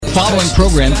Following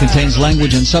program contains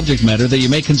language and subject matter that you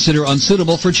may consider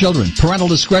unsuitable for children. Parental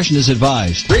discretion is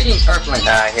advised. Greetings, Earthling.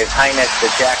 His Highness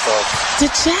the Jackal. The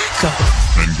Jackal.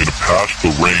 I'm going to pass the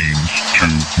reins to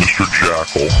Mr.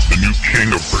 Jackal, the new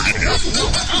king of radio.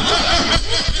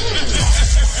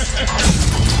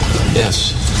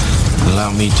 Yes.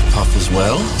 Allow me to puff as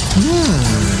well.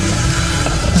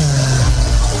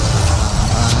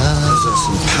 Those are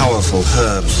some powerful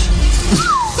herbs.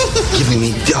 Giving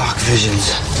me dark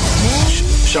visions.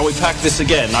 Shall we pack this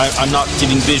again? I'm not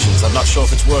getting visions. I'm not sure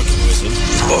if it's working, Wizard.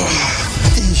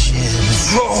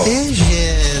 Visions.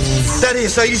 Visions.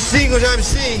 Thaddeus, are you seeing what I'm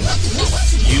seeing?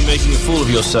 You making a fool of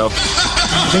yourself.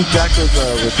 I think Jackal's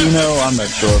Rapino. I'm not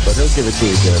sure, but he'll give it to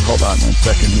you good. Hold on one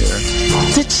second here.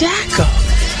 The Jackal.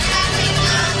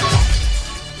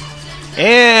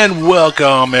 And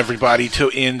welcome, everybody, to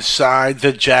Inside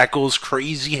the Jackal's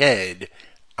Crazy Head.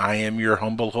 I am your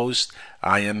humble host.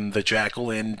 I am the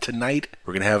Jackal, and tonight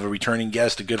we're going to have a returning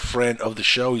guest, a good friend of the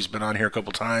show. He's been on here a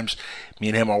couple times. Me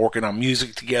and him are working on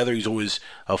music together. He's always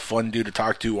a fun dude to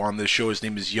talk to on this show. His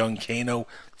name is Young Kano.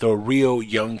 The real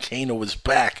Young Kano is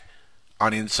back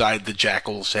on Inside the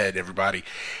Jackal's Head, everybody.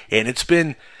 And it's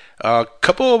been a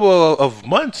couple of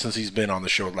months since he's been on the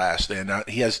show last, and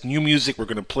he has new music. We're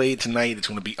going to play it tonight. It's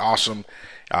going to be awesome.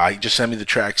 He just sent me the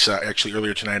tracks actually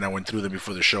earlier tonight, and I went through them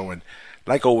before the show, and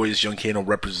like always, Young Kano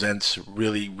represents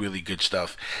really, really good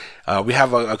stuff. We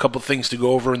have a couple things to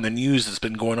go over in the news that's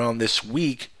been going on this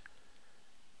week.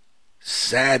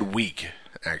 Sad week,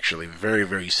 actually. Very,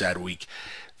 very sad week.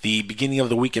 The beginning of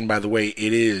the weekend, by the way,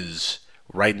 it is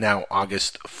right now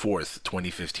August 4th,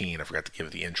 2015. I forgot to give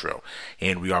the intro.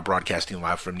 And we are broadcasting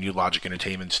live from New Logic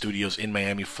Entertainment Studios in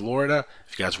Miami, Florida.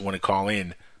 If you guys want to call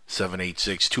in,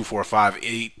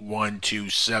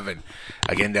 786-245-8127.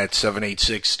 Again, that's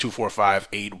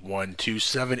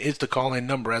 786-245-8127 is the call-in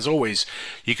number. As always,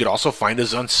 you could also find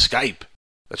us on Skype.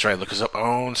 That's right, look us up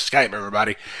on Skype,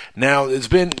 everybody. Now, it's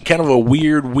been kind of a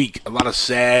weird week. A lot of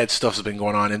sad stuff has been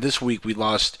going on. And this week, we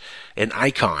lost an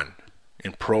icon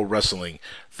in pro wrestling.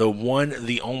 The one,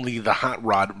 the only, the hot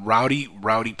rod,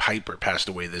 Rowdy Piper passed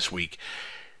away this week.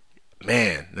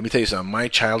 Man, let me tell you something. My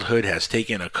childhood has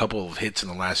taken a couple of hits in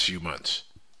the last few months.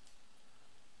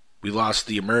 We lost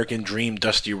the American Dream,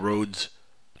 Dusty Rhodes,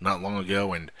 not long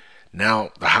ago, and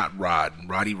now the hot rod,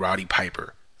 Rowdy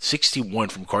Piper, 61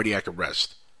 from cardiac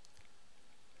arrest.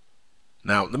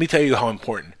 Now, let me tell you how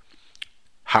important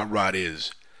Hot Rod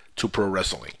is to pro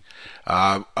wrestling.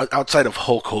 Outside of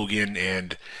Hulk Hogan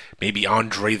and maybe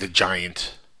Andre the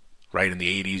Giant, right, in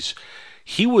the 80s,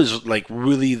 he was like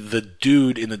really the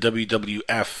dude in the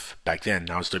WWF back then.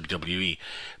 Now it's WWE.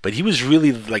 But he was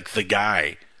really like the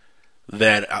guy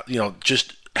that,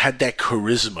 just had that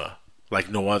charisma like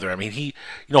no other. I mean,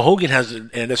 Hogan has,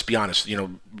 and let's be honest,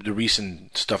 the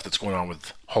recent stuff that's going on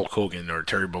with Hulk Hogan or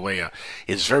Terry Bollea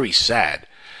is very sad.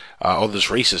 All this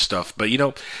racist stuff. But,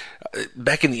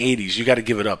 back in the 80s, you got to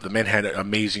give it up. The man had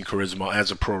amazing charisma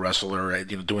as a pro wrestler,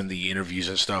 doing the interviews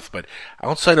and stuff. But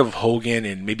outside of Hogan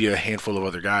and maybe a handful of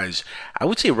other guys, I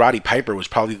would say Roddy Piper was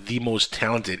probably the most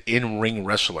talented in-ring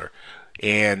wrestler.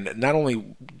 And not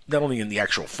only in the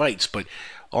actual fights, but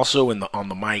also on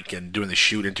the mic and doing the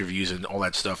shoot interviews and all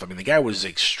that stuff. I mean, the guy was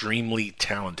extremely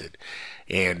talented.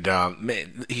 And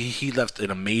man, he left an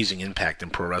amazing impact in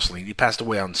pro wrestling. He passed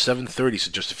away on 7/30, so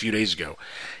just a few days ago.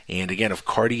 And again, of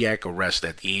cardiac arrest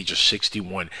at the age of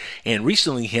 61. And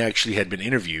recently, he actually had been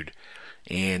interviewed.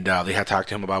 And they had talked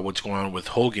to him about what's going on with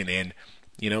Hogan. And,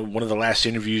 one of the last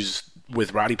interviews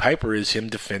with Roddy Piper is him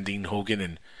defending Hogan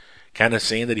and kind of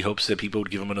saying that he hopes that people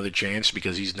would give him another chance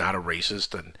because he's not a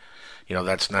racist. And,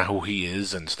 that's not who he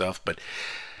is and stuff. But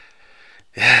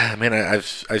yeah, man,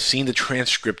 I've seen the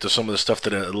transcript of some of the stuff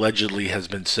that allegedly has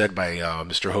been said by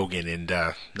Mr. Hogan, and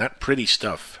not pretty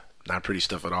stuff. Not pretty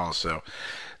stuff at all. So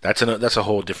that's a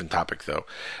whole different topic, though.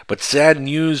 But sad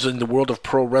news in the world of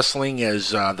pro wrestling as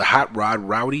the hot rod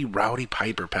Rowdy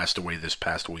Piper passed away this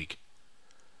past week.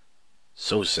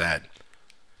 So sad.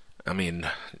 I mean,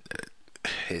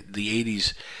 the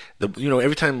 80s.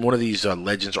 Every time one of these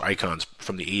legends or icons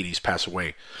from the 80s pass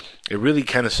away, it really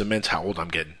kind of cements how old I'm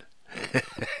getting.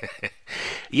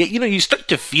 Yeah, you start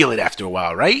to feel it after a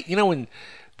while, right? When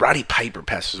Roddy Piper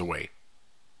passes away.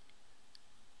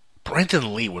 When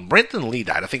Brenton Lee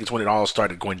died, I think it's when it all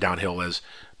started going downhill as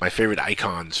my favorite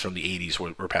icons from the 80s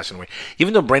were passing away.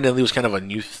 Even though Brenton Lee was kind of a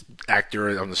new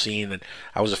actor on the scene, and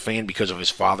I was a fan because of his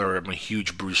father. I'm a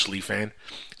huge Bruce Lee fan.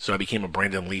 So I became a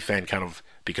Brenton Lee fan kind of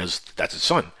because that's his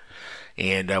son.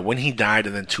 And when he died,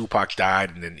 and then Tupac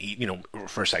died, and then,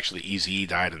 first actually Eazy-E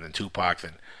died, and then Tupac,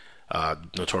 then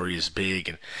Notorious Big,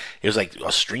 and it was like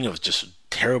a string of just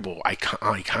terrible,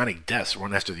 iconic deaths,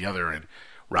 one after the other. And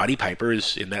Roddy Piper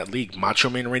is in that league. Macho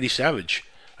Man Randy Savage,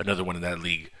 another one in that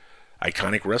league.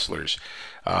 Iconic wrestlers.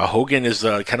 Hogan is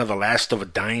kind of the last of a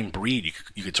dying breed,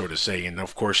 you could sort of say. And,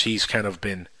 of course, he's kind of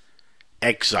been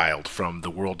exiled from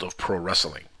the world of pro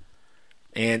wrestling.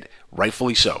 And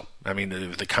rightfully so. I mean,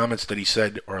 if the comments that he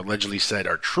said or allegedly said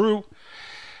are true,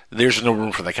 there's no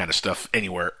room for that kind of stuff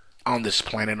anywhere on this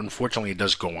planet. Unfortunately, it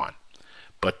does go on.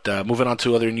 But moving on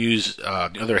to other news,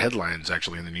 other headlines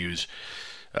actually in the news.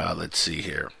 Let's see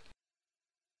here.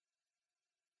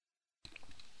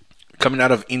 Coming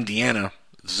out of Indiana,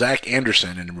 Zach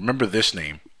Anderson, and remember this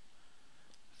name.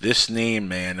 This name,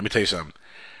 man, let me tell you something.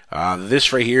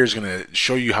 This right here is going to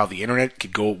show you how the internet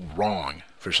could go wrong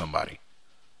for somebody.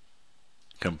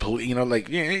 Completely,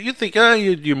 you think,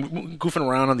 you're goofing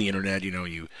around on the internet,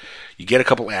 you get a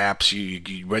couple apps,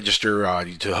 you register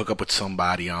to hook up with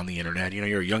somebody on the internet.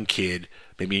 You're a young kid,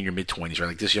 maybe in your mid-20s, right?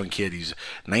 Like this young kid, he's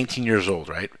 19 years old,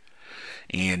 right?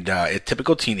 And a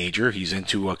typical teenager, he's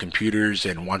into computers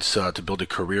and wants to build a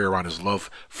career around his love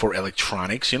for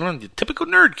electronics. The typical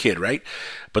nerd kid, right?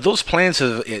 But those plans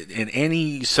in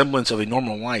any semblance of a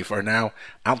normal life are now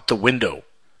out the window.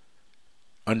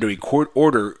 Under a court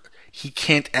order, he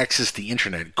can't access the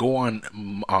internet. Go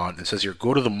it says here,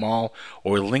 go to the mall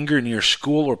or linger near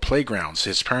school or playgrounds.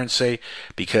 His parents say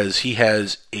because he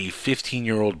has a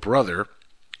 15-year-old brother,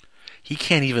 he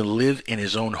can't even live in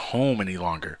his own home any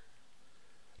longer.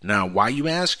 Now, why, you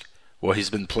ask? Well, he's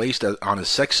been placed on a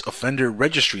sex offender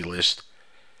registry list,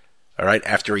 all right,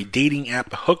 after a dating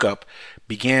app hookup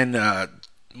began,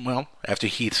 after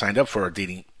he had signed up for a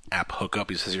dating app hookup.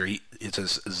 He says here, it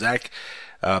says Zach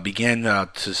began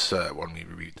let me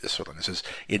read this. Hold on. It says,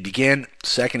 it began,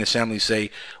 Zach and his family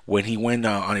say, when he went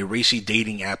on a racy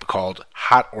dating app called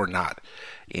Hot or Not.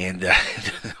 And,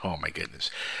 oh my goodness,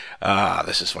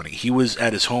 this is funny. He was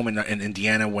at his home in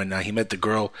Indiana when he met the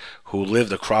girl who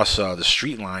lived across the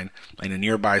street line in a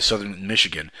nearby southern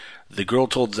Michigan. The girl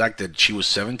told Zach that she was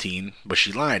 17, but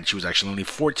she lied. She was actually only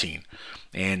 14.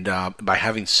 And by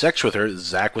having sex with her,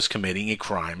 Zach was committing a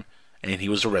crime, and he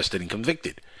was arrested and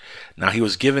convicted. Now, he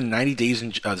was given 90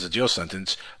 days as a jail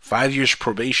sentence, 5 years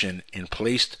probation, and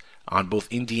placed on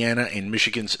both Indiana and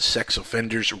Michigan's sex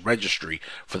offenders registry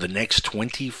for the next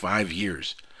 25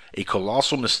 years. A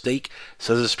colossal mistake,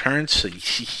 says his parents.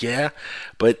 Yeah,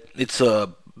 but it's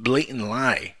a blatant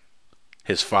lie.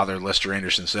 His father, Lester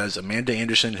Anderson, says. Amanda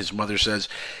Anderson, his mother, says,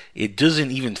 it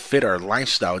doesn't even fit our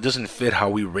lifestyle. It doesn't fit how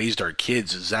we raised our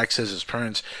kids. Zach says his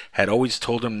parents had always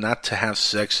told him not to have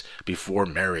sex before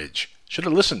marriage. Should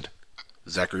have listened,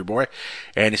 Zachary boy.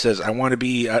 And he says, I want to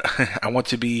be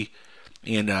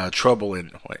in trouble.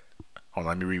 And wait, hold on,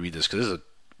 let me reread this because this is a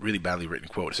really badly written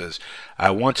quote. It says,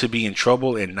 I want to be in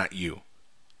trouble and not you.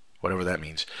 Whatever that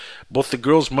means. Both the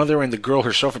girl's mother and the girl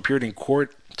herself appeared in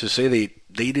court to say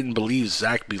they didn't believe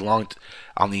Zach belonged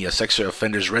on the sex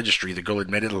offenders registry. The girl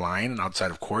admitted lying, and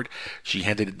outside of court, she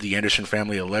handed the Anderson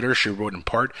family a letter. She wrote in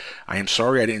part, I am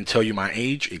sorry I didn't tell you my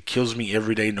age. It kills me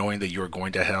every day knowing that you are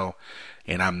going to hell,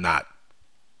 and I'm not.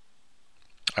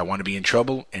 I want to be in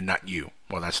trouble and not you.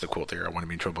 Well, that's the quote there. I want to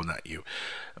be in trouble, not you.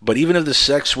 But even if the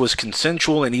sex was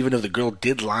consensual and even if the girl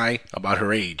did lie about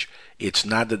her age, it's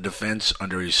not the defense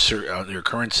under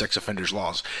current sex offenders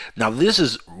laws. Now, this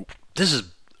is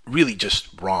really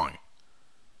just wrong.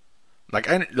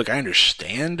 I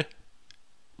understand.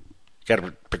 You got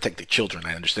to protect the children.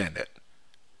 I understand that.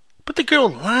 But the girl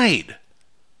lied.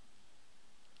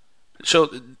 So,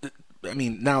 I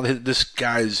mean, now this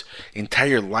guy's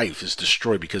entire life is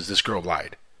destroyed because this girl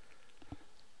lied.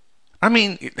 I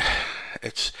mean,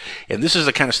 and this is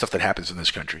the kind of stuff that happens in this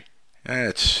country.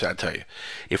 I tell you,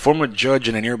 a former judge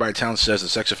in a nearby town says the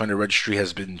sex offender registry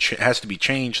has to be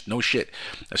changed. No shit,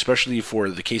 especially for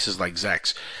the cases like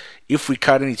Zach's. If we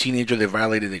caught any teenager that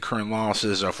violated the current law,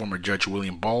 says our former judge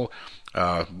William Ball,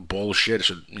 bullshit.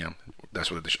 That's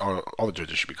what all the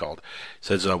judges should be called.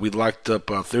 Says we locked up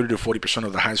 30 to 40%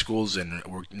 of the high schools, and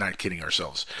we're not kidding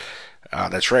ourselves.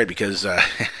 That's right, because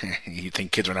you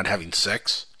think kids are not having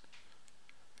sex?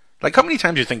 Like, how many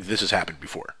times do you think this has happened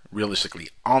before, realistically,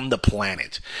 on the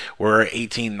planet, where an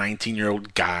 18,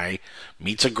 19-year-old guy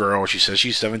meets a girl, she says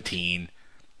she's 17,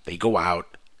 they go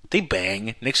out, they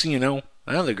bang, next thing you know,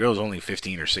 the girl's only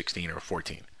 15 or 16 or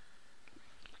 14.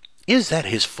 Is that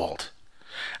his fault?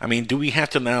 I mean, do we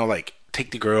have to now, take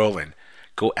the girl and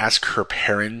go ask her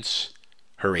parents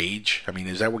her age? I mean,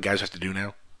 is that what guys have to do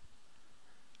now?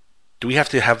 Do we have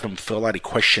to have them fill out a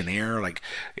questionnaire?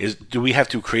 Do we have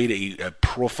to create a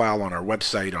profile on our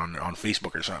website on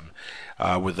Facebook or something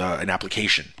with an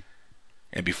application?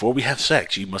 And before we have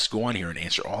sex, you must go on here and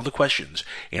answer all the questions.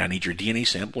 And I need your DNA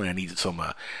sample, and I need some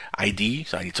ID,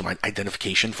 so I need some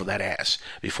identification for that ass.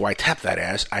 Before I tap that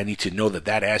ass, I need to know that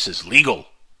that ass is legal.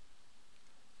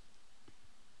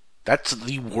 That's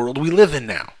the world we live in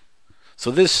now.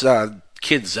 So this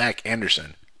kid, Zach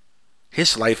Anderson,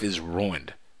 his life is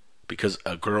ruined because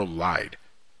a girl lied.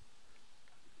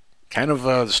 Kind of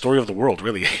the story of the world,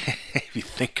 really, if you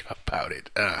think about it.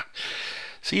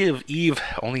 See if Eve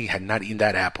only had not eaten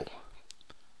that apple.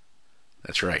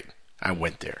 That's right. I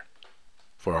went there.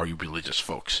 For all you religious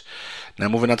folks. Now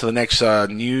moving on to the next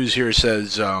news here. It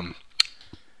says, and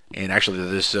actually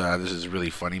this is really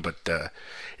funny, but I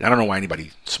don't know why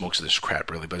anybody smokes this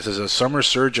crap really, but it says a summer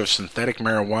surge of synthetic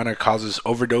marijuana causes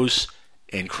overdose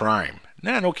and crime.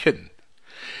 Nah, no kidding.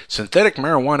 Synthetic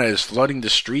marijuana is flooding the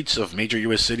streets of major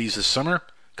U.S. cities this summer,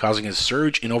 causing a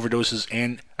surge in overdoses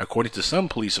and, according to some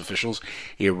police officials,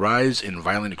 a rise in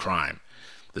violent crime.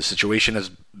 The situation has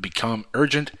become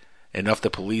urgent enough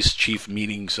that police chief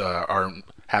meetings are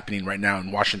happening right now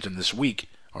in Washington this week,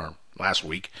 or last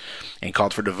week, and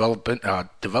called for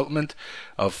development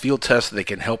of field tests that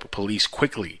can help police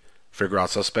quickly figure out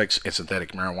suspects in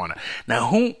synthetic marijuana. Now,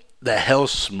 who the hell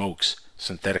smokes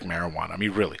synthetic marijuana? I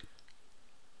mean, really.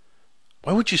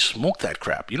 Why would you smoke that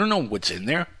crap? You don't know what's in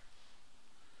there.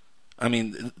 I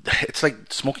mean, it's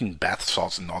like smoking bath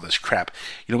salts and all this crap.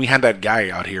 You know, we had that guy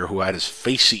out here who had his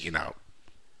face eaten out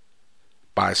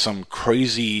by some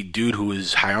crazy dude who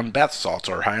is high on bath salts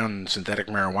or high on synthetic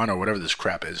marijuana or whatever this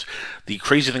crap is. The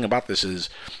crazy thing about this is,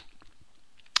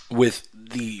 with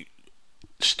the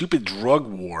stupid drug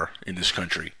war in this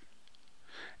country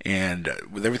and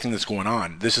with everything that's going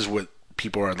on, this is what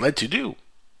people are led to do.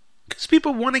 Because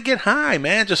people want to get high,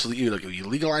 man. Just you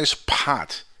legalize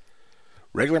pot.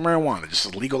 Regular marijuana,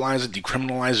 just legalize it,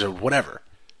 decriminalize it, or whatever.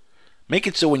 Make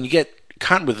it so when you get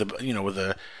caught with a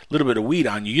little bit of weed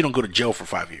on you, you don't go to jail for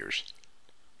 5 years.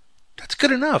 That's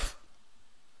good enough.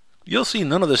 You'll see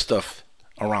none of this stuff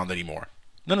around anymore.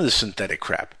 None of this synthetic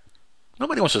crap.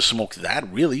 Nobody wants to smoke that,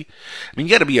 really. I mean,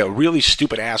 you got to be a really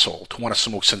stupid asshole to want to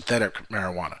smoke synthetic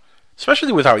marijuana,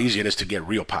 especially with how easy it is to get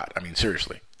real pot. I mean,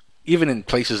 seriously. Even in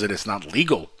places that it's not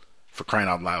legal, for crying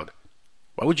out loud.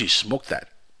 Why would you smoke that?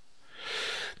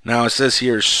 Now it says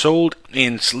here, sold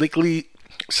in slickly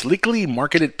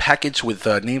marketed packets with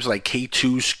names like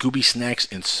K2, Scooby Snacks,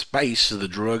 and Spice. The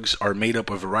drugs are made up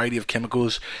of a variety of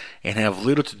chemicals and have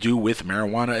little to do with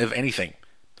marijuana, if anything.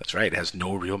 That's right, it has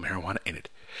no real marijuana in it.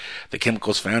 The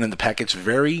chemicals found in the packets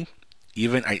vary.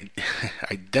 Even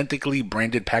identically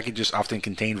branded packages often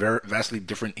contain vastly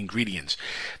different ingredients.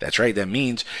 That's right, that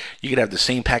means you could have the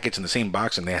same packets in the same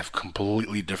box and they have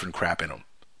completely different crap in them.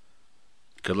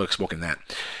 Good luck smoking that.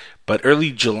 But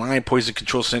early July, poison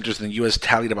control centers in the U.S.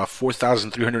 tallied about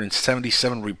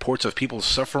 4,377 reports of people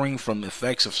suffering from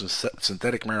effects of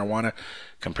synthetic marijuana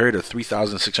compared to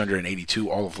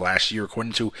 3,682 all of last year,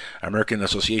 according to American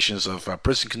Associations of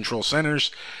Prison Control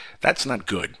Centers. That's not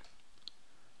good.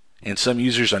 And some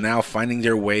users are now finding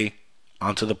their way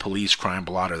onto the police crime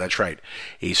blotter. That's right.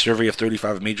 A survey of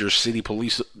 35 major city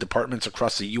police departments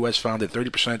across the U.S. found that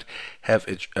 30%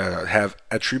 have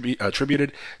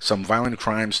attributed some violent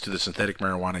crimes to the synthetic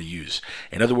marijuana use.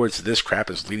 In other words, this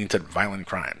crap is leading to violent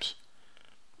crimes.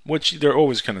 Which they're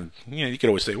always kind of, you could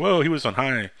always say, well, he was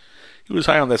high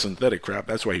on that synthetic crap.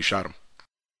 That's why he shot him.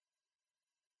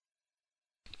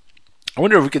 I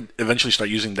wonder if we could eventually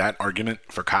start using that argument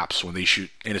for cops when they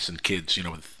shoot innocent kids,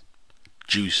 with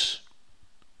juice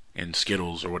and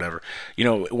Skittles or whatever.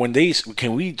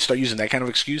 Can we start using that kind of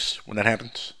excuse when that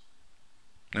happens?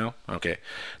 No? Okay.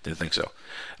 Didn't think so.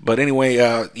 But anyway,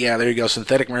 yeah, there you go.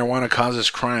 Synthetic marijuana causes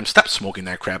crime. Stop smoking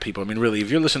that crap, people. I mean, really,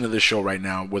 if you're listening to this show right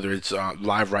now, whether it's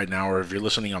live right now or if you're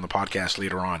listening on the podcast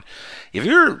later on, if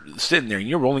you're sitting there and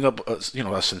you're rolling up a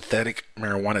synthetic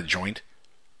marijuana joint,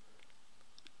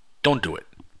 don't do it.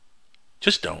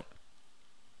 Just don't.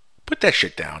 Put that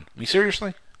shit down. I mean,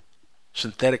 seriously?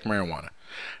 Synthetic marijuana.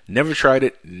 Never tried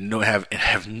it.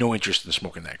 Have no interest in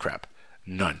smoking that crap.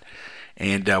 None.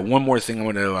 And one more thing I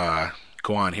want to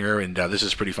go on here, and this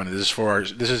is pretty funny. This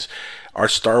is our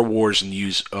Star Wars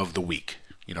news of the week.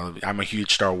 I'm a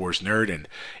huge Star Wars nerd, and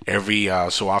every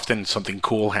so often something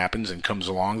cool happens and comes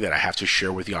along that I have to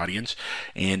share with the audience.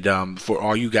 And for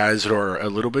all you guys that are a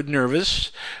little bit nervous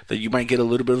that you might get a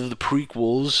little bit of the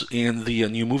prequels in the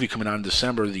new movie coming out in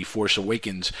December, The Force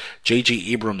Awakens,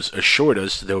 J.J. Abrams assured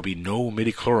us there will be no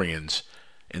midichlorians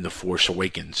in The Force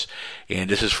Awakens. And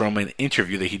this is from an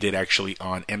interview that he did actually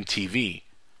on MTV.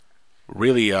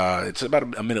 Really, it's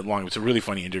about a minute long. It's a really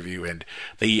funny interview, and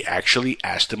they actually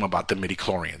asked him about the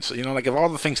midichlorians. Like of all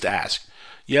the things to ask,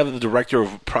 You have the director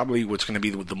of probably what's going to be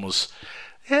the most,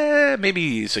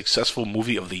 maybe successful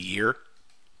movie of the year,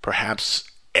 perhaps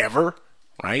ever,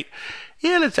 right?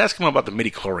 Yeah, let's ask him about the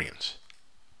midichlorians.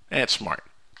 That's smart.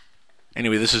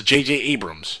 Anyway, this is J.J.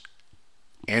 Abrams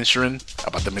answering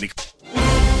about the midichlorians.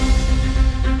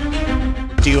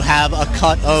 Do you have a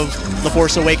cut of The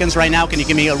Force Awakens right now? Can you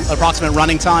give me an approximate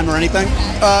running time or anything?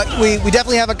 We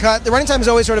definitely have a cut. The running time is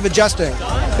always sort of adjusting.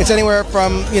 It's anywhere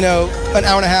from, an hour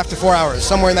and a half to 4 hours,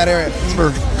 somewhere in that area.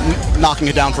 For knocking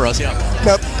it down for us, yeah.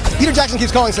 No, Peter Jackson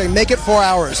keeps calling saying, make it 4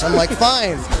 hours. I'm like,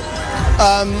 fine.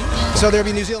 So there'll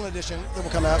be a New Zealand edition that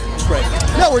will come out. Great.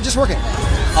 No, we're just working.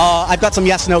 I've got some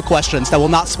yes-no questions that will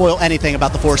not spoil anything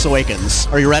about The Force Awakens.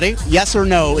 Are you ready? Yes or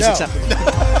no is accepted. You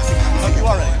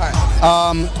are ready. All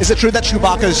right. Is it true that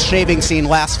Chewbacca's shaving scene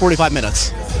lasts 45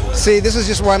 minutes? See, this is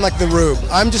just where I'm like the rube.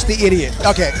 I'm just the idiot.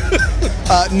 Okay.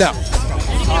 No.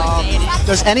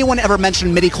 Does anyone ever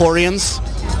mention midichlorians?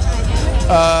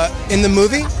 In the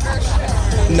movie?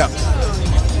 No.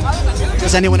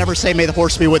 Does anyone ever say, may the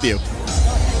Force be with you?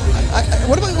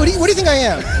 What do you think I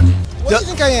am? What do you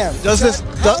think I am?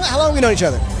 How long have we known each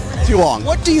other? Too long.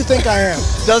 What do you think I am?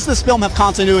 Does this film have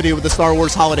continuity with the Star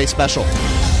Wars Holiday Special?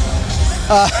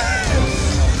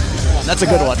 That's a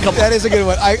good one. Come on. That is a good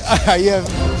one. You have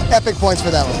epic points for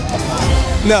that one.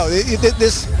 No,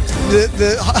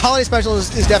 the Holiday Special is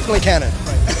definitely canon.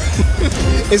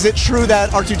 Is it true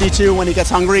that R2-D2, when he gets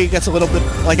hungry, gets a little bit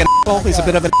like an asshole? He's a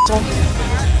bit of an asshole?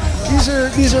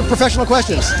 These are professional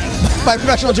questions by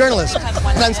professional journalists,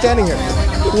 and I'm standing here.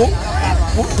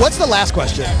 What's the last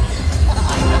question?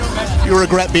 You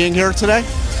regret being here today?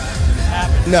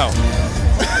 No.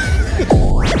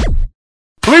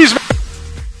 Please.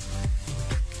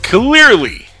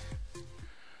 Clearly,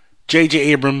 J.J.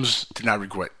 Abrams did not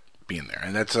regret being there,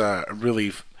 and that's a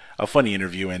funny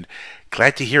interview, and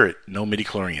glad to hear it. No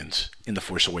midichlorians in The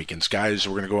Force Awakens. Guys,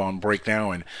 we're going to go on break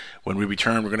now, and when we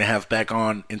return, we're going to have back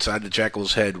on Inside the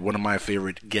Jackal's Head one of my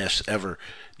favorite guests ever,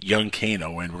 Young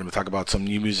Kano, and we're going to talk about some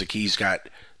new music he's got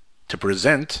to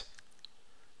present.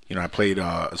 I played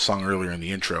a song earlier in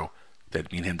the intro that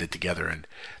me and him did together, and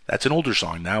that's an older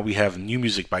song. Now we have new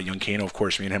music by Young Kano. Of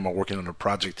course, me and him are working on a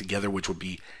project together, which will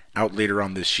be out later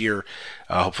on this year.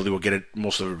 Hopefully we'll get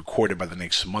most of it recorded by the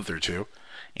next month or two,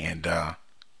 and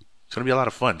it's going to be a lot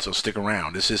of fun, so stick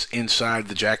around. This is Inside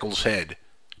the Jackal's Head,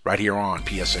 right here on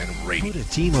PSN Radio. Put a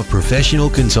team of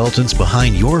professional consultants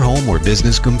behind your home or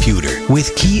business computer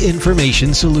with Key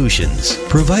Information Solutions,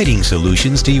 providing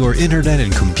solutions to your internet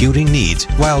and computing needs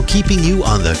while keeping you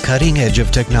on the cutting edge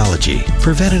of technology.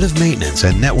 Preventative maintenance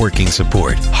and networking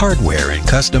support, hardware and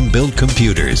custom-built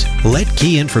computers. Let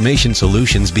Key Information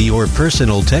Solutions be your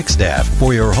personal tech staff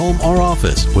for your home or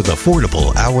office with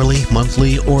affordable hourly,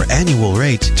 monthly, or annual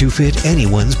rates to fit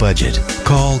anyone's budget.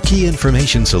 Call Key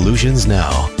Information Solutions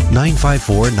now.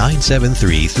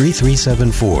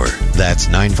 954-973-3374. That's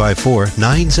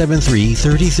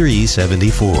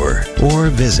 954-973-3374. Or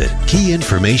visit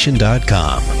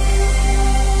keyinformation.com.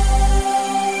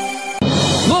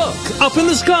 Look, up in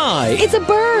the sky. It's a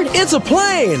bird. It's a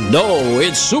plane. No,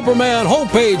 it's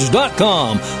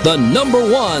SupermanHomepage.com, the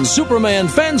 #1 Superman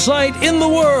fan site in the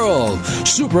world.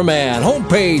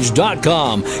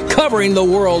 SupermanHomepage.com, covering the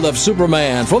world of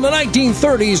Superman from the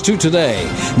 1930s to today.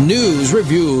 News,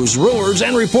 reviews, rumors,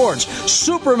 and reports.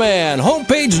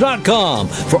 SupermanHomepage.com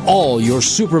for all your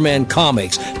Superman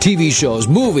comics, TV shows,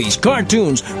 movies,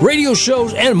 cartoons, radio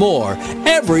shows, and more.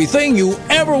 Everything you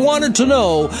ever wanted to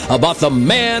know about the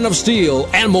Man of Steel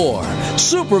and more.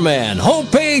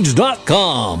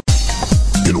 SupermanHomepage.com.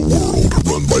 In a world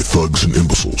run by thugs and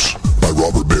imbeciles, by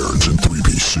robber barons in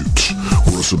three-piece suits,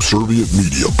 where a subservient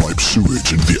media pipes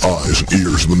sewage into the eyes and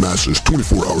ears of the masses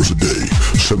 24 hours a day,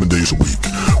 7 days a week,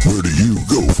 where do you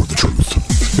go for the truth?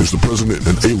 Is the president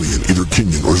an alien, either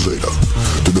Kenyan or Zeta?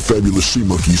 Did the fabulous sea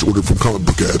monkeys ordered from comic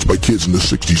book ads by kids in the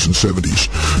 60s and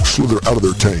 70s slither out of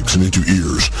their tanks and into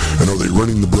ears? And are they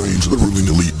running the brains of the ruling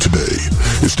elite today?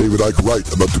 Is David Icke right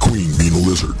about the Queen being a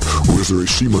lizard? Or is there a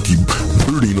sea monkey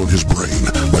brooding on his brain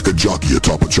like a jockey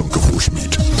atop a chunk of horse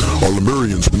meat? Are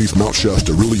Lemurians beneath Mount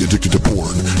Shasta really addicted to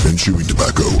porn and chewing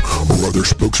tobacco? Or are their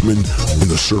spokesmen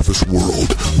in the surface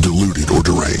world deluded or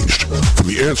deranged? For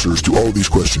the answers to all of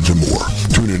these questions and more,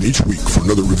 tune in each week for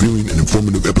another revealing and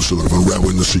informative episode of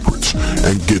Unraveling the Secrets,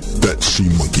 and get that sea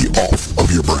monkey off of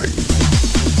your brain.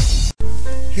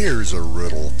 Here's a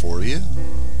riddle for you.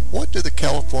 What do the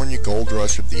California gold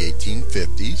rush of the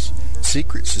 1850s,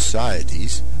 secret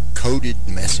societies, coded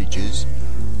messages,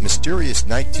 mysterious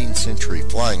 19th century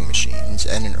flying machines,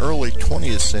 and an early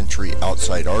 20th century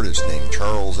outside artist named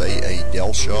Charles A.A.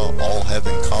 Delshaw all have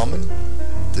in common?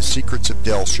 The Secrets of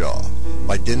Delshaw,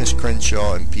 by Dennis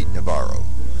Crenshaw and Pete Navarro.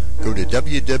 Go to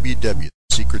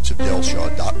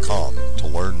www.secretsofdelshaw.com to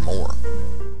learn more.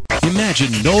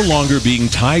 Imagine no longer being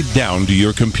tied down to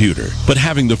your computer, but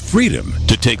having the freedom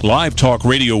to take live talk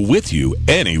radio with you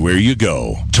anywhere you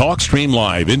go. TalkStream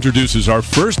Live introduces our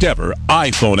first ever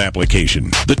iPhone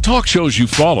application. The talk shows you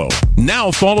follow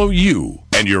now follow you.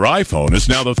 And your iPhone is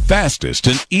now the fastest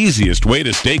and easiest way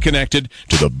to stay connected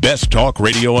to the best talk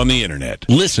radio on the internet.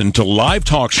 Listen to live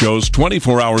talk shows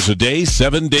 24 hours a day,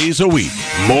 7 days a week.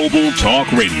 Mobile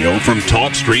talk radio from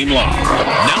TalkStream Live.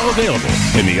 Now available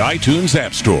in the iTunes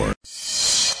App Store.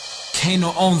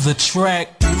 Kano on the track.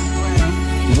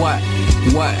 What?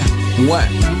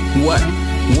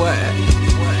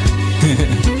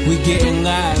 We getting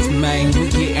live, man. We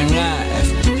getting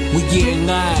live. We getting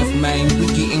live, man. We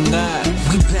getting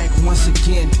live. We back once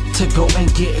again to go and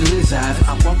get live.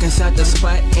 I walk inside the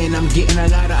spot and I'm getting a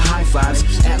lot of high fives.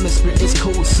 Atmosphere is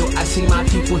cool, so I see my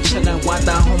people chilling while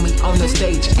the homie on the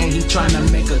stage and he trying to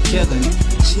make a killing.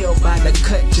 Chill by the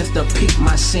cut just to peek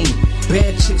my scene.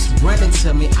 Bad chicks running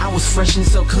to me, I was fresh and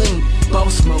so clean.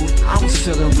 Boss mode, I was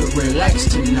feeling real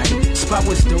relaxed tonight. Spot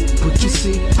was dope, but you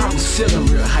see, I was feeling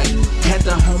real hype. Had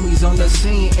the homies on the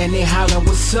scene and they hollering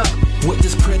what's up. With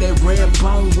this pretty red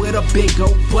bone with a big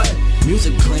old butt.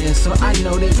 Music playing, so I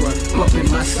know they were bumping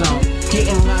my song.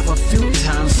 Getting live a few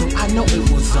times, so I know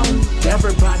it was on.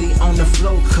 Everybody on the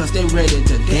floor, cause they ready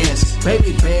to dance.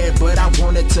 Baby bad, but I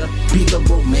wanted to be the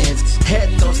romance. Had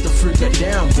thoughts to freak her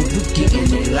down, but we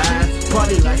getting it live.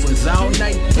 Party life was all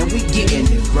night, and we getting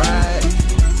it right.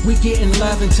 We getting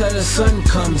live until the sun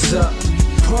comes up.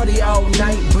 Party all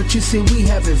night, but you see we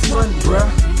having fun, bruh.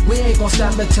 We ain't gonna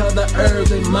stop until the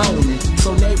early morning.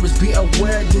 So neighbors be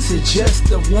aware, this is just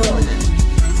a warning.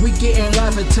 We getting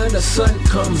live until the sun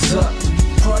comes up.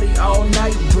 Party all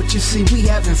night, but you see we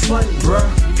having fun, bruh.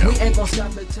 We ain't gonna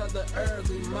stop until the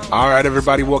early morning. All right,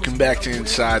 everybody, welcome back to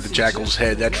Inside the Jackal's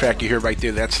Head. That track you hear right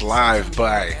there, that's live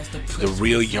by the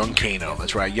real Young Kano.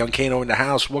 That's right, Young Kano in the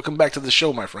house. Welcome back to the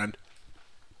show, my friend.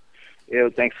 Yo,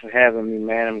 thanks for having me,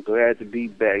 man. I'm glad to be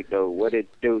back, though. What it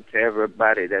do to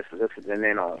everybody that's listening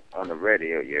in on the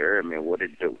radio, you heard me? What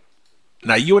it do?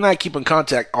 Now, you and I keep in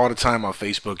contact all the time on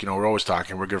Facebook. You know, we're always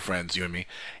talking. We're good friends, you and me.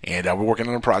 And we're working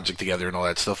on a project together and all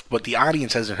that stuff. But the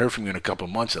audience hasn't heard from you in a couple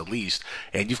of months at least.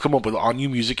 And you've come up with all new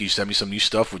music. You sent me some new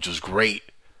stuff, which was great,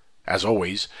 as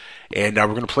always. And we're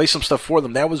going to play some stuff for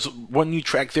them. That was one new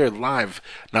track there live.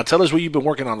 Now, tell us what you've been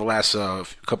working on the last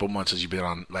couple of months as you've been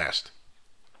on last.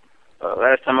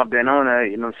 Last time I've been on that,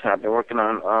 you know what I'm saying, I've been working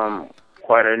on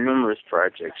quite a numerous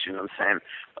projects, you know what I'm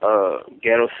saying.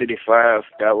 Ghetto City 5,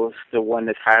 that was the one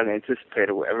that's highly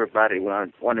anticipated, what everybody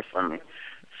wanted from me.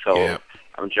 So yeah.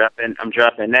 I'm dropping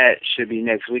that. Should be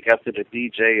next week after the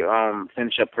DJ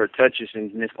finish up her touches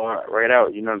and it's going right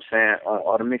out, you know what I'm saying, on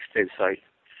all the mixtape sites.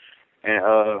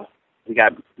 And we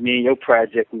got me and your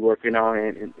project we working on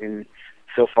and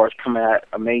so far it's coming out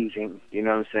amazing, you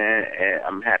know what I'm saying? And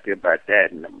I'm happy about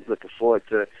that, and I'm looking forward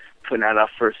to putting out our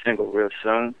first single real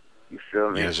soon. You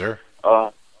feel me? Yes, sir.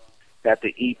 Got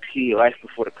the EP, Life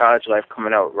Before the College Life,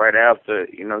 coming out right after,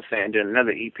 you know what I'm saying? Then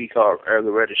another EP called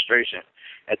Early Registration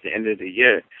at the end of the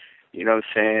year, you know what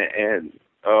I'm saying?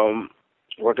 And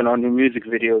working on new music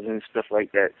videos and stuff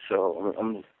like that. So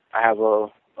I have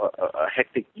a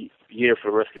hectic year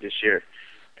for the rest of this year,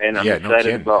 and I'm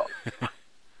excited about...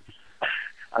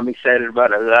 I'm excited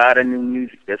about a lot of new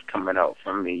music that's coming out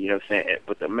from me, you know what I'm saying?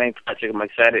 But the main project I'm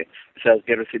excited, besides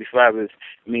Ghetto City 5, is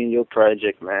me and your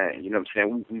project, man. You know what I'm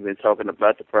saying? We've been talking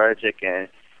about the project, and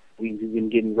we've been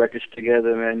getting records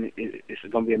together, man. It's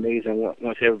going to be amazing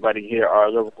once everybody hear our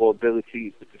lyrical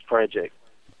ability with this project.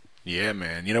 Yeah,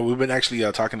 man. You know, we've been actually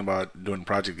talking about doing a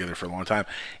project together for a long time.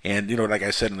 And, you know, like I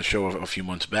said in the show a few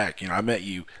months back, you know, I met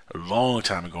you a long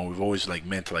time ago. We've always,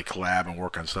 meant to, collab and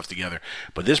work on stuff together.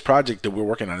 But this project that we're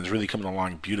working on is really coming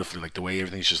along beautifully. Like, the way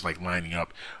everything's just, lining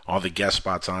up. All the guest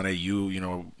spots on it. You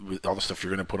know, with all the stuff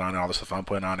you're going to put on it, all the stuff I'm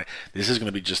putting on it. This is going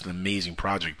to be just an amazing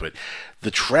project. But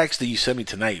the tracks that you sent me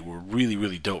tonight were really,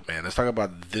 really dope, man. Let's talk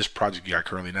about this project you got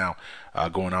currently now.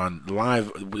 Going on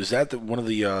live. Was that one of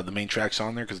the main tracks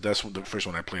on there? Because that's the first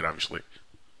one I played, obviously.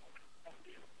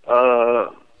 I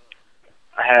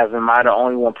have Am I the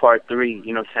Only One Part 3,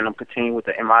 you know what I'm saying? I'm continuing with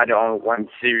the Am I the Only One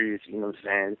series, you know what I'm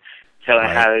saying? Telling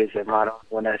how it is Am I the Only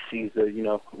One that sees the, you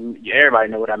know, everybody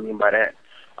know what I mean by that.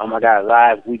 I got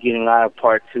Live, We Getting Live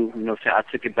Part 2, you know what I'm saying? I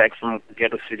took it back from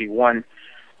Ghetto City 1.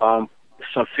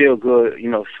 Some feel good, you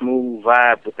know, smooth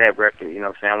vibe with that record, you know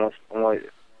what I'm saying? I want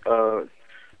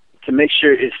to make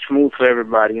sure it's smooth for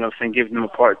everybody, you know what I'm saying, give them a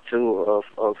part 2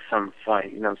 of some fun,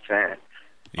 you know what I'm saying.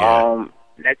 Yeah.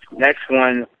 Next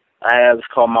one, I have is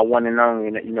called My One and Only,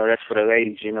 and you know, that's for the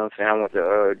ladies, you know what I'm saying? I want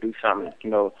to do something, you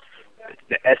know,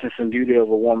 the essence and beauty of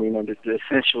a woman, you know, the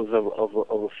essentials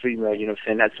of a female, you know what I'm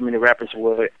saying? Not too many rappers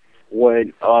would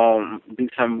do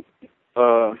some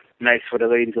nice for the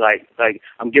ladies, like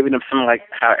I'm giving them something like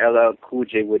how LL Cool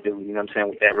J would do, you know what I'm saying,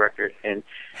 with that record. And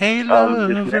hey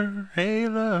lover, hey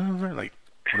lover, like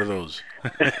one of those.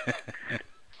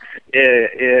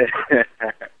 yeah.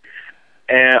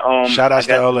 And shout outs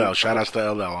to LL. Shout outs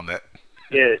to LL on that.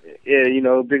 Yeah, you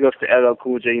know, big ups to LL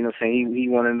Cool J, you know what I'm saying? He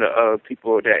one of the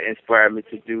people that inspired me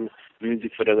to do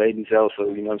music for the ladies also,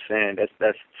 you know what I'm saying?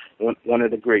 That's one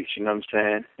of the greats, you know what I'm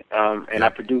saying? And I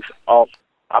produce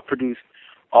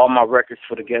all my records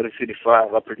for the Ghetto City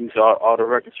 5. I produce all the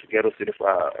records for Ghetto City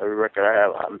 5. Every record I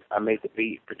have, I made the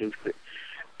beat, produced it,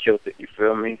 killed it, you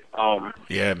feel me?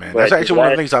 Yeah, man. That's actually one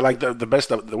of the things I like the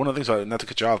best. One of the things, not to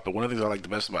cut you off, but one of the things I like the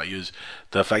best about you is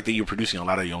the fact that you're producing a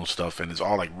lot of your own stuff, and it's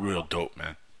all like real dope,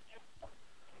 man.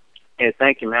 Yeah,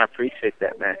 thank you, man. I appreciate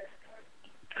that, man.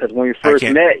 Because when we first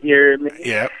met,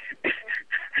 yeah.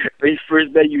 When you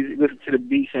first met, you listen to the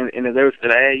beats and the lyrics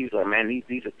that I had, you was like, man,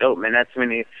 these are dope, man. Not too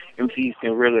many MCs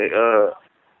can really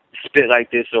spit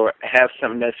like this or have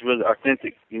something that's really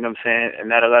authentic, you know what I'm saying? And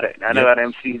not a lot of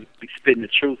MCs be spitting the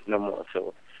truth no more.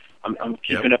 So I'm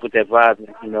keeping up with that vibe,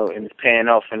 you know, and it's paying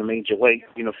off in a major way,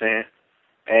 you know what I'm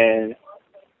saying?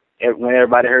 And when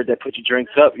everybody heard that Put Your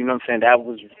Drinks Up, you know what I'm saying, that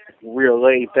was real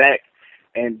laid back.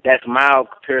 And that's mild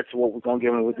compared to what we're going to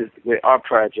give them with our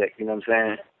project, you know what I'm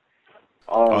saying?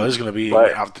 This is going to be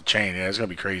off the chain. Yeah, it's going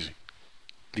to be crazy.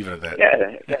 Leave it at that.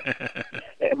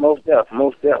 Yeah, most def.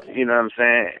 You know what I'm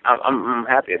saying? I'm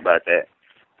happy about that.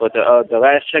 But the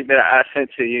last check that I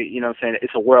sent to you, you know what I'm saying,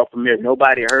 it's a world premiere.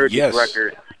 Nobody heard this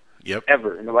record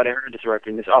ever. Nobody heard this record.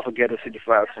 And it's off of Ghetto City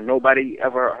 5, so nobody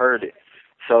ever heard it.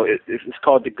 So it's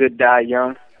called The Good Die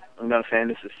Young. You know what I'm saying?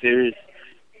 It's a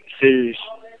serious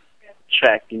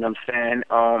track, you know what I'm saying?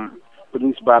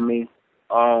 Produced by me.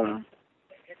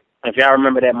 If y'all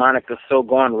remember that Monica So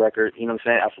Gone record, you know what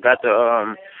I'm saying? I forgot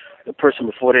the person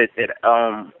before that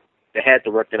had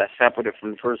the record. I sampled it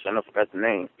from the person. I forgot the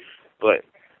name, but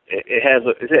it has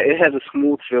a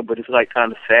smooth feel, but it's like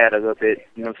kind of sad a little bit.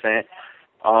 You know what I'm saying?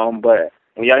 But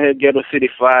when y'all hear Ghetto City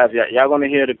 5, y'all gonna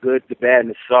hear the good, the bad, and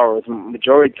the sorrows.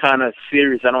 Majority kind of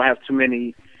serious. I don't have too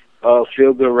many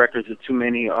feel good records or too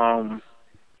many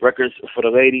records for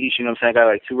the ladies. You know what I'm saying? I got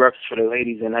like 2 records for the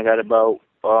ladies, and I got about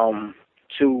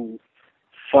 2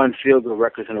 fun feel-good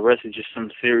records, and the rest is just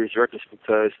some serious records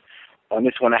because on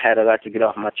this one I had a lot to get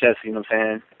off my chest, you know what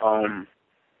I'm saying?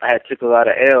 I had took a lot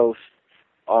of L's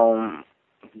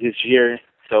this year,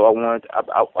 so I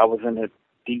was in a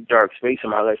deep, dark space in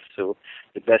my life, so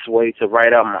the best way to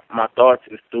write out my thoughts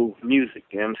is through music,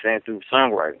 you know what I'm saying, through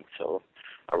songwriting. So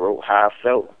I wrote how I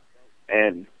felt,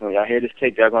 and when y'all hear this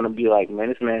tape, y'all going to be like, man,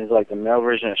 this man is like the male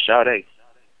version of Sade.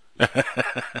 But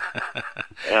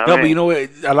you know what?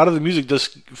 A lot of the music does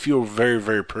feel very,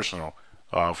 very personal.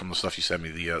 From the stuff you sent me,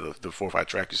 the 4 or 5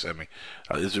 tracks you sent me,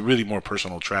 it's really more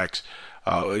personal tracks,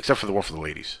 except for the one for the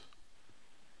ladies.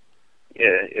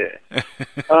 Yeah.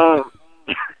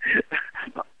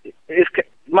 It's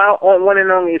my One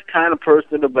and Only is kind of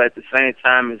personal, but at the same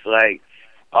time, it's like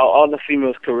all the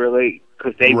females can relate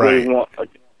because they really want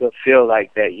to feel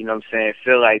like that. You know what I'm saying?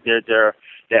 Feel like they're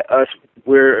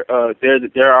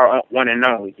our one and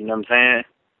only, you know what I'm saying?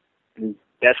 And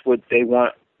that's what they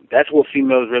want. That's what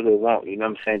females really want, you know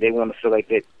what I'm saying? They want to feel like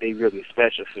they really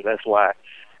special, so that's why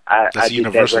that's a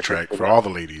universal track for all the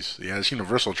ladies. Yeah, it's a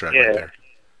universal track right there.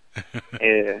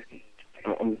 Yeah.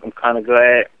 I'm kind of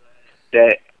glad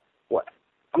that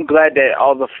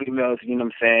all the females, you know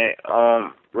what I'm saying,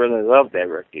 really love that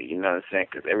record, you know what I'm saying?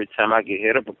 Because every time I get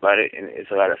hit up about it, and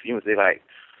it's a lot of females, they like,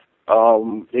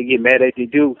 they get mad that they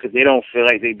do because they don't feel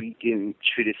like they be getting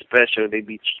treated special. They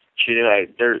be treated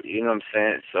like dirt, you know what I'm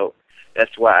saying? So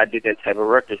that's why I did that type of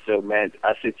record. So, man,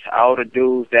 I said to all the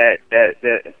dudes that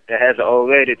has an old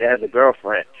lady, that has a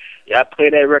girlfriend, y'all play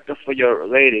that record for your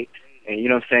lady, and you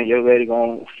know what I'm saying, your lady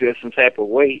gonna feel some type of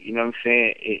weight, you know what I'm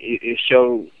saying? It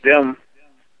shows them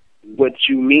what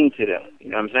you mean to them, you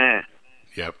know what I'm saying?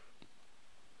 Yep.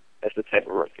 That's the type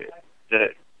of record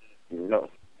that, you know,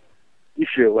 you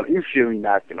feel me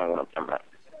knocking on what I'm talking about.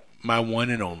 My one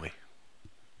and only.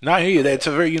 No, I hear you. It's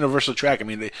a very universal track. I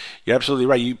mean, you're absolutely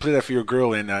right. You play that for your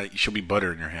girl, and she'll be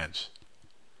butter in your hands.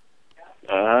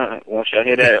 Once y'all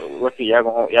hear that record,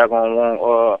 y'all gonna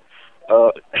want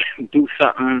do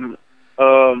something.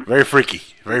 Very freaky.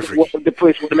 Very freaky. The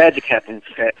place where the magic happens.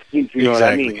 You know what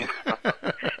I mean?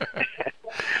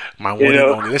 My one and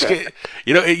only. Let's get,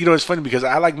 it's funny because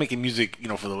I like making music,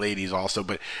 for the ladies also,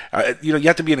 but you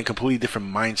have to be in a completely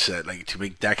different mindset, like to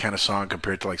make that kind of song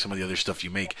compared to like some of the other stuff you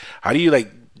make. How do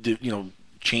you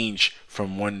change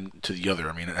from one to the other?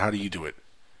 I mean, how do you do it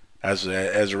as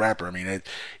a rapper? I mean,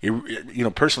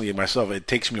 personally myself, it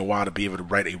takes me a while to be able to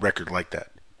write a record like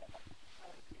that.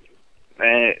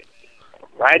 Man,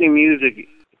 writing music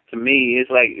to me is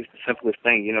like it's the simplest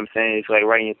thing. You know what I'm saying? It's like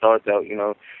writing your thoughts out.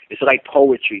 It's like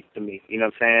poetry to me. You know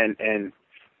what I'm saying?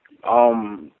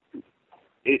 And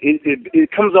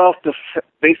it comes off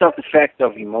based off the fact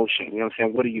of emotion. You know what I'm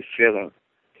saying? What are you feeling?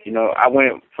 I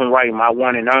went from writing my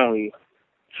one and only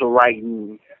to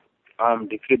writing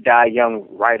The Good Die Young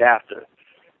right after.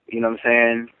 You know what I'm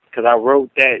saying? Because I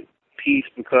wrote that piece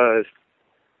because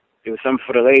it was something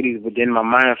for the ladies, but then my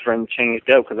mind frame changed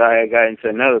up because I had got into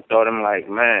another thought. I'm like,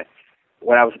 man,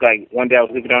 when I was like, one day I was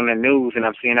looking on the news and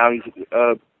I'm seeing all these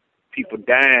people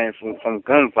dying from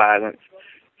gun violence.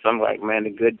 So I'm like, man, the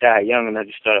good die young, and I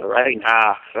just started writing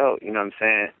how I felt, you know what I'm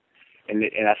saying?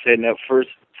 And I said in that first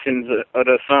sentence of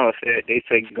the song, I said, they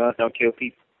say guns don't kill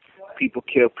people. People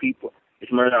kill people.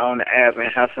 It's murder on the app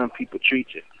and how some people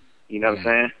treat you. You know what I'm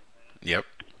saying? Yep.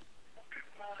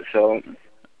 So,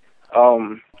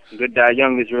 Good Die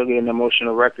Young is really an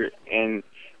emotional record, and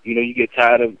you get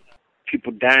tired of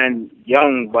people dying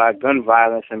young by gun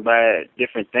violence and by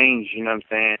different things. You know what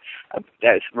I'm saying?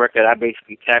 That record, I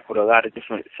basically tackled a lot of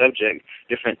different subjects,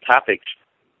 different topics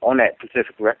on that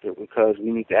specific record because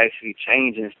we need to actually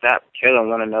change and stop killing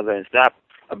one another and stop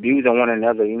abusing one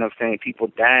another. You know what I'm saying? People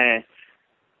dying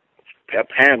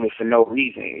apparently for no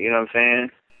reason. You know what I'm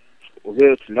saying?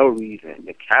 Real to no reason.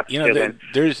 The cops killing.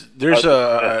 There's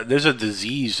a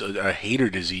disease, a hater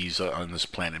disease on this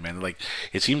planet, man. Like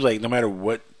it seems like no matter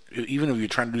what, even if you're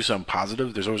trying to do something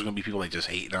positive, there's always going to be people like just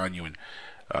hating on you,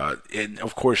 and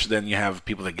of course then you have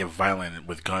people that get violent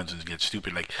with guns and get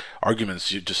stupid. Like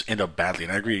arguments, you just end up badly.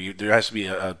 And I agree, there has to be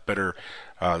a better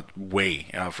way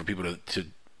for people to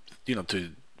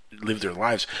live their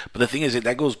lives. But the thing is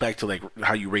that goes back to like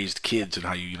how you raised kids and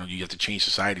how you have to change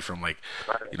society from like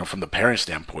from the parent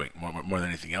standpoint more than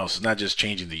anything else. It's not just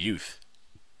changing the youth.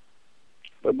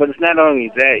 But it's not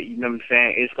only that, you know what I'm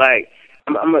saying? It's like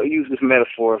I'm gonna use this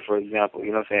metaphor for example,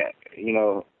 you know what I'm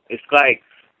saying? It's like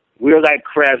we're like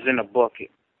crabs in a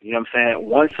bucket. You know what I'm saying?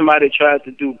 Once somebody tries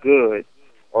to do good,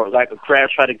 or like a crab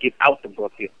try to get out the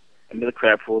bucket, another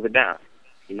crab pulls it down.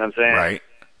 You know what I'm saying? Right.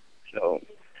 So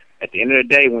at the end of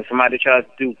the day, when somebody tries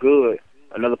to do good,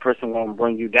 another person won't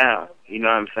bring you down. You know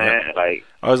what I'm saying? Yep. Like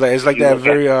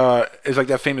it's like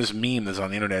that famous meme that's on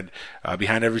the internet.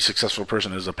 Behind every successful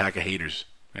person is a pack of haters.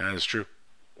 Yeah, that's true.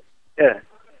 Yeah.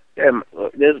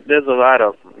 There's a lot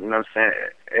of, you know what I'm saying?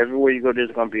 Everywhere you go,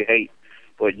 there's gonna be hate,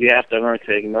 but you have to learn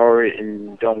to ignore it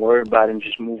and don't worry about it and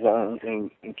just move on and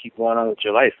keep going on with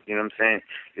your life. You know what I'm saying?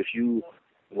 If you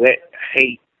let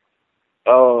hate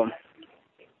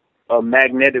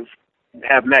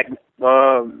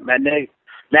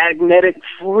magnetic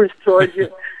force towards you.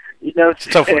 You know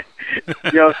what I'm saying?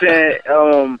 You know what I'm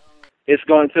saying? It's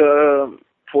going to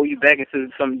pull you back into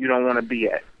something you don't want to be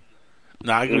at.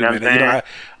 No, I agree, man.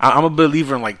 I'm a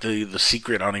believer in like the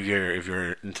Secret. I don't know if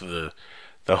you're into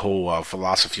the whole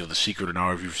philosophy of The Secret or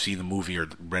not, if you've seen the movie or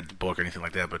read the book or anything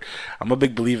like that. But I'm a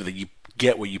big believer that you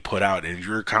get what you put out, and if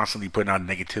you're constantly putting out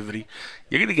negativity,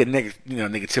 you're gonna get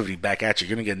negativity back at you.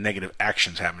 You're gonna get negative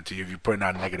actions happen to you if you're putting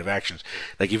out negative actions.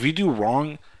 Like if you do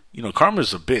wrong,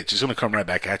 karma's a bitch. It's gonna come right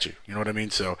back at you. You know what I mean?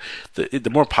 So the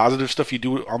more positive stuff you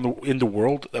do in the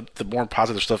world, the more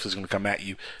positive stuff is gonna come at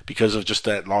you because of just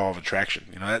that law of attraction.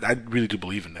 I really do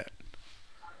believe in that.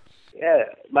 Yeah,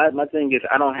 my thing is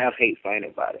I don't have hate for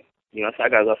anybody. So I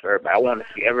got love for everybody. I want to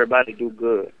see everybody do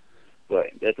good.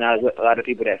 But there's not a lot of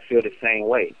people that feel the same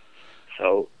way.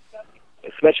 So,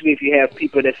 especially if you have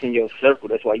people that's in your circle,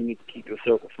 that's why you need to keep your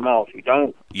circle small. If you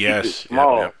don't keep it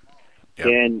small,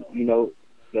 then,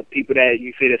 the people that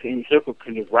you feel that's in your circle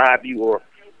can just rob you or,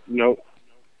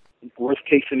 worst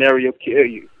case scenario, kill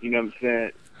you. You know what I'm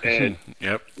saying? And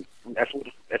yep. That's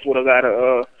what a lot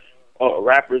of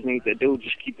rappers need to do.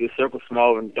 Just keep your circle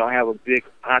small and don't have a big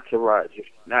entourage. If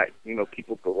not,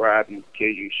 people could rob you, kill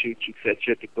you, shoot you, set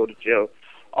you up to go to jail,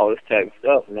 all this type of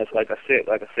stuff. And that's like I said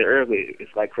earlier,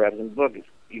 it's like crabs in buckets.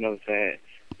 You know what I'm saying?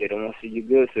 They don't want to see you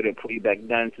good, so they pull you back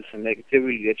down into some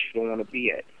negativity that you don't want to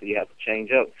be at. So you have to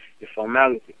change up your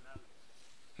formality.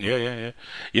 Yeah.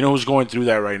 You know who's going through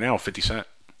that right now? 50 Cent.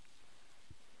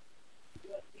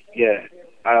 Yeah.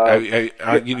 I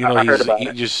heard about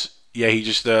it. He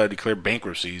just declared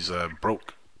bankruptcy. He's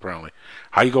broke, apparently.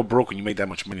 How you go broke when you make that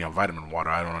much money on vitamin water?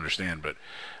 I don't understand. But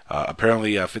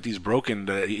apparently 50's broken.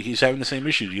 He's having the same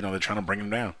issue. They're trying to bring him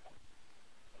down.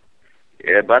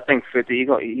 Yeah, but I think 50,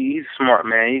 he's a smart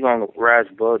man. He's going to rise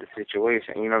above the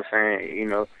situation. You know what I'm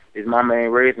saying? His mama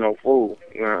ain't raised no fool.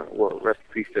 Well, rest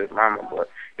in peace to his mama. But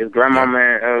his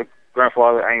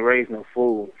grandfather ain't raised no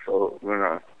fool. So,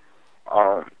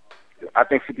 I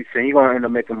think 50 Cent, he's going to end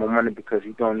up making more money because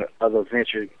he's doing other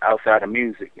ventures outside of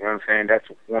music. You know what I'm saying? That's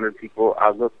one of the people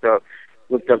I looked up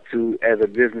to as a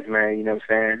businessman, you know what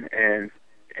I'm saying?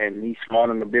 And he's smart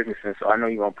in the business, and so I know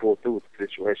he's going to pull through with the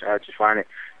situation. I just find it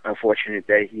unfortunate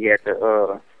that he had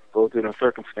to go through them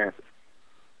circumstances.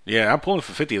 Yeah, I'm pulling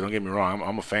for 50. Don't get me wrong.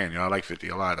 I'm a fan. I like 50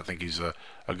 a lot. I think he's a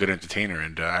good entertainer,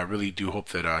 and I really do hope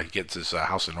that he gets his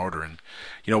house in order. And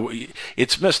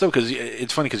it's messed up because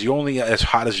it's funny because you're only as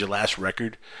hot as your last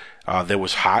record that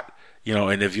was hot.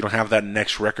 And if you don't have that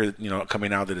next record,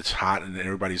 coming out that it's hot and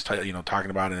everybody's talking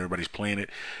about it and everybody's playing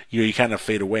it, you kind of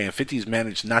fade away. And 50's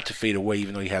managed not to fade away,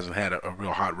 even though he hasn't had a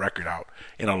real hot record out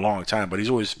in a long time. But he's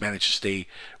always managed to stay,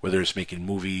 whether it's making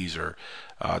movies or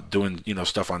doing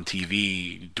stuff on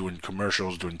TV, doing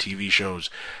commercials, doing TV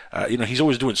shows. He's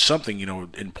always doing something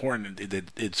important that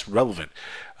it's relevant.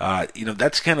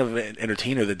 That's kind of an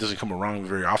entertainer that doesn't come around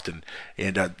very often,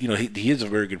 and he is a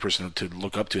very good person to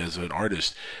look up to as an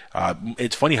artist.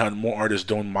 It's funny how more artists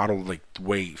don't model like the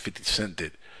way 50 Cent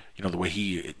did. The way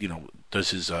he does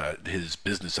his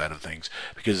business side of things,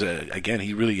 because again,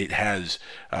 he really has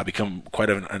become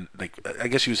quite I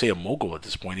guess you would say a mogul at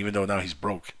this point, even though now he's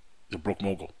broke. The broke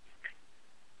mogul.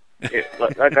 Yeah,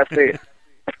 like I said,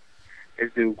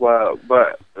 it's dude wild.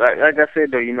 But like I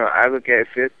said though, I look at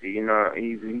 50. He's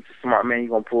a smart man. He's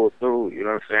gonna pull through. You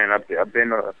know what I'm saying?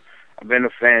 I've been a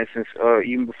fan since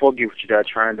even before Get What You Got,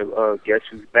 trying to Guess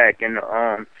Who's Back in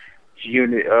the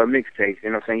G-Unit mixtapes. You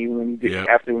know what I'm saying? Even when he did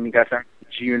after when he got some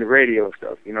G-Unit radio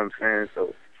stuff. You know what I'm saying?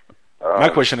 So my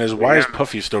question is, why is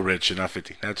Puffy still rich and not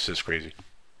 50? That's just crazy.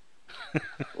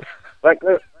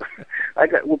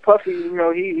 With Puffy,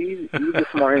 he's a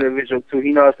smart individual too.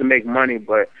 He knows to make money,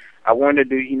 but I wonder,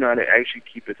 do he know how to actually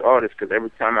keep his artists? Because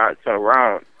every time I turn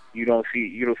around, you don't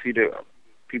see the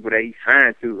people that he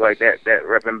signed to like that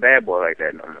repping Bad Boy like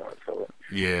that no more. So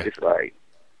yeah, it's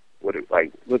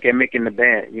look at Mick and the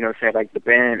band. You know what I'm saying? Like the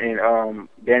band and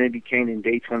Danity Kane and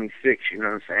Day 26. You know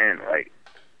what I'm saying? Like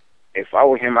if I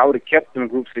were him, I would have kept them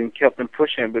groups and kept them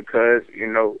pushing because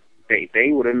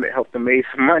they would have helped them make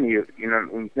some money,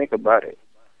 when you think about it.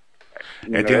 At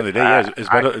the end of the day,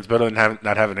 it's better than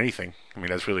not having anything. I mean,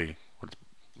 that's really what's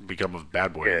become of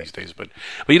Bad Boy these days. But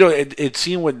it's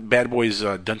seeing what Bad Boy's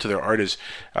done to their artists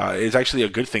is actually a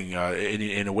good thing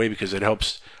in a way, because it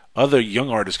helps other young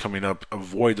artists coming up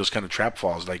avoid those kind of trap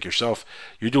falls like yourself.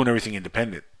 You're doing everything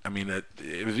independent. I mean,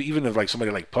 even if like somebody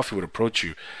like Puffy would approach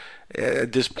you,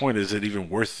 at this point, is it even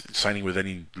worth signing with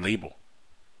any label?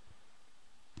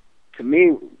 To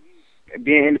me,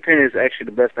 being independent is actually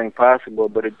the best thing possible,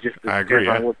 but it just depends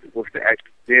on what's the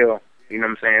actual deal. You know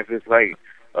what I'm saying? If it's like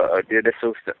a deal that's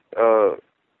so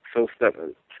stuck.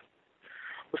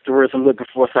 What's the words I'm looking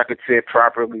for so I could say it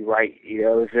properly right? You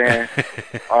know what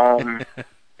I'm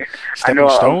saying? I know.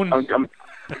 Stone?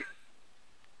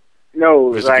 No,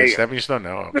 like stepping stone.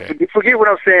 No, okay. Forget what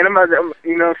I'm saying. I'm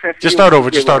you know what I'm saying? Just start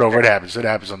over. Just start over. It happens. It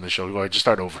happens on the show. Go ahead. Just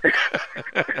start over.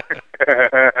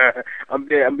 I'm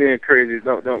being crazy.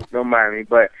 Don't mind me.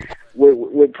 But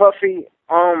with Puffy,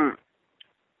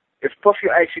 if Puffy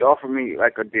actually offered me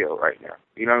like a deal right now,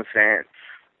 you know what I'm saying?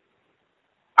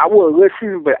 I would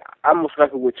listen, but I most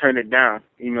likely would turn it down.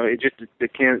 It just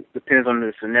depends on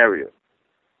the scenario.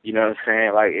 You know what I'm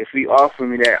saying? Like, if he offered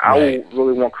me that, I would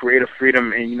really want creative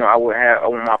freedom, and, I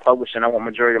want my publishing, I want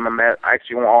majority of my I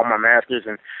actually want all my masters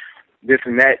and this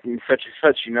and that and such,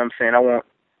 you know what I'm saying? I want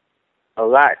a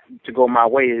lot to go my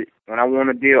way. When I want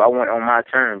a deal, I want it on my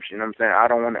terms, you know what I'm saying? I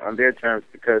don't want it on their terms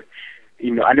because,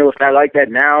 I know it's not like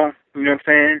that now, you know what I'm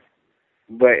saying?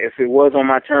 But if it was on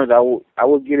my terms, I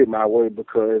would get it my way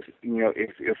because,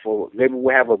 if a label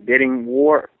would have a bidding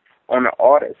war on the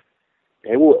artist,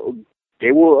 they will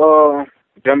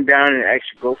dumb down and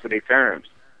actually go for their terms.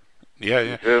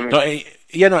 Yeah. And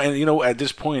at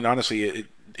this point, honestly,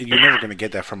 you're never going to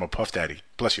get that from a Puff Daddy.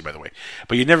 Bless you, by the way.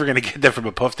 But you're never going to get that from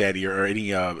a Puff Daddy or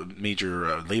any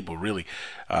major label, really,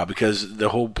 because the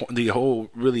whole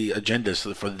really agenda is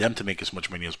for them to make as much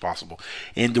money as possible.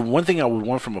 And the one thing I would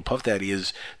want from a Puff Daddy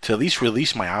is to at least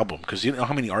release my album, because you know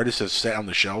how many artists have sat on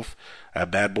the shelf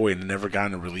at Bad Boy and never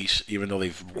gotten a release, even though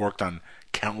they've worked on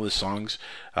countless songs.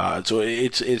 So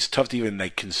it's tough to even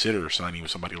consider signing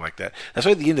with somebody like that. That's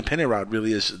why the independent route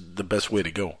really is the best way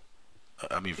to go.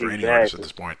 I mean, for any artist at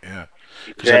this point, yeah.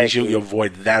 Because at least you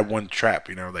avoid that one trap,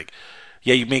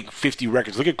 Yeah, you make 50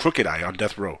 records. Look at Crooked Eye on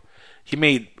Death Row. He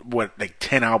made,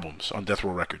 10 albums on Death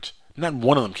Row Records. Not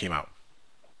one of them came out.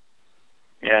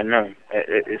 Yeah, no.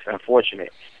 It's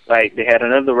unfortunate. Like, they had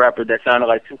another rapper that sounded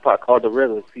like Tupac called The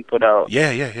Realest. He put out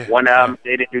one album.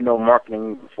 They didn't do no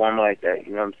marketing for him like that.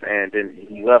 You know what I'm saying? Then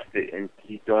he left it, and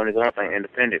he's doing his own thing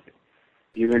independent.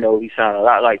 Even though he sounded a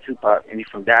lot like Tupac, and he's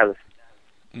from Dallas.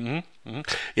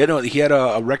 Yeah, no, he had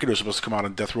a record that was supposed to come out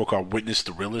on Death Row called Witness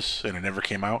the Realest, and it never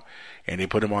came out. And they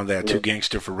put him on that Two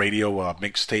Gangster for Radio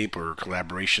mixtape or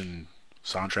collaboration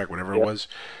soundtrack, whatever it was.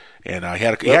 And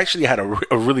he actually had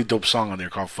a really dope song on there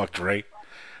called Fuck Dre,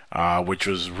 which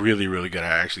was really, really good.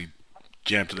 I actually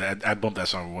jammed to that. I bump that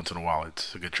song once in a while.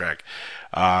 It's a good track.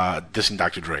 Dissing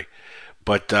Dr. Dre.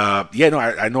 But,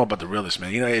 I know about The Realest,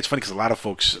 man. You know, it's funny because a lot of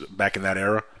folks back in that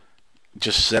era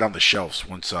just sat on the shelves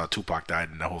once Tupac died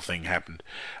and the whole thing happened.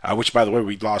 Which, by the way,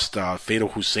 we lost Fatal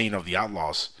Hussein of the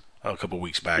Outlaws a couple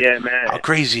weeks back. Yeah, man. How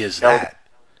crazy is that?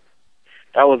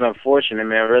 That was unfortunate,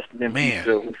 man. Rest in peace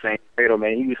to Hussein Fatal,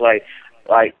 man. He was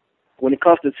like when it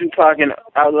comes to Tupac and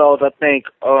Outlaws, I think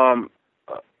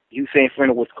Hussein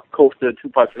Fatal was close to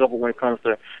Tupac's level when it comes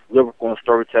to lyrical and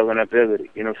storytelling ability.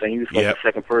 You know what I'm saying? He was like the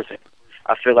second person.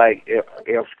 I feel like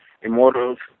if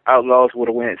Immortals, Outlaws would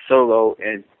have went solo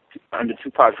and under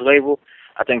Tupac's label,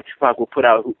 I think Tupac would put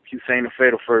out Hussein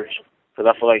Fatal first,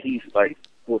 because I feel like he's like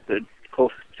was the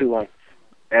closest to him.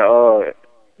 And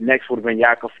next would have been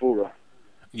Yaka Fura.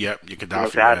 Yep, you could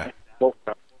definitely.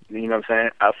 You know what I'm saying?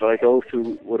 I feel like those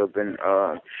two would have been.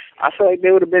 I feel like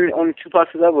they would have been on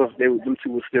Tupac's level if them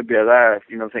two would still be alive.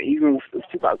 You know what I'm saying? Even if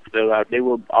Tupac was still alive, they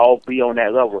would all be on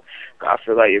that level. I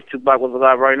feel like if Tupac was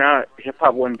alive right now, hip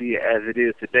hop wouldn't be as it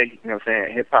is today. You know what I'm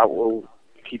saying? Hip hop will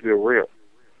keep it real.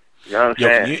 You know what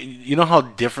I'm saying? You know how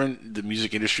different the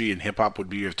music industry and hip hop would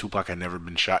be if Tupac had never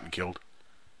been shot and killed?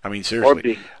 I mean, seriously. Or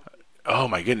Biggie. Oh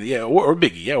my goodness, yeah, or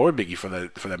Biggie, or Biggie for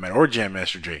that matter, or Jam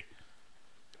Master Jay.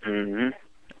 I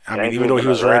mean, even though he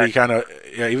was already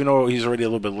even though he's already a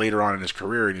little bit later on in his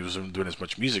career and he wasn't doing as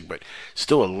much music, but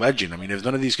still a legend. I mean, if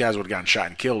none of these guys would have gotten shot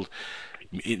and killed,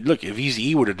 look, if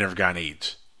Eazy-E would have never gotten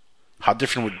AIDS, how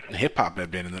different would hip hop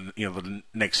have been in the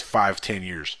next 5-10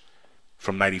 years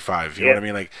from '95? You know what I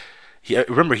mean? Like,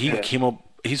 remember he came up.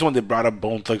 He's the one that brought up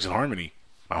Bone Thugs and Harmony.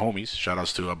 My homies, shout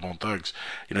outs to Bone Thugs.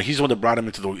 You know, he's the one that brought him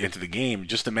into the game.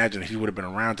 Just imagine if he would have been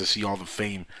around to see all the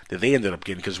fame that they ended up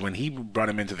getting. Because when he brought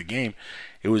him into the game,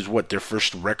 it was their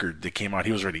first record that came out.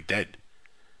 He was already dead.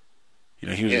 You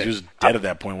know, he was dead at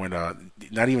that point when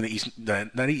not even East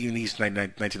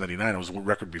 1999. It was a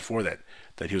record before that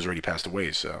he was already passed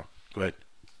away. So go ahead.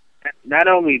 Not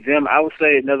only them, I would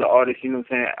say another artist. You know what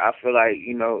I'm saying? I feel like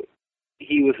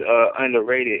he was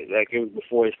underrated. Like it was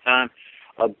before his time.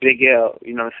 Big L,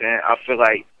 you know what I'm saying? I feel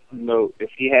like, if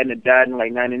he hadn't died in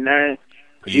like 99,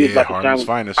 he was about to Harlem's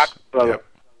finest. Yep.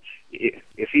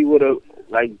 If he would have,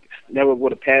 never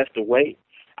would have passed away,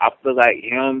 I feel like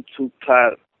him,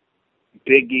 Tupac,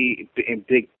 Biggie, and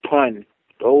Big Pun,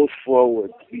 those four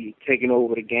would be taking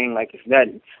over the game like it's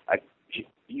nothing. Like,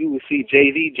 you would see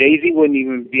Jay-Z. Jay-Z wouldn't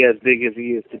even be as big as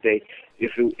he is today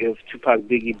if Tupac,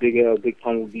 Biggie, Big L, Big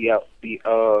Pun would be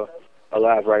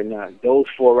alive right now. Those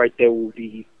four right there will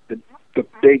be the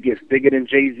biggest, bigger than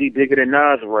Jay-Z, bigger than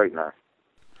Nas right now.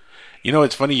 You know,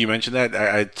 it's funny you mentioned that.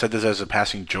 I said this as a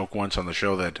passing joke once on the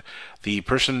show that the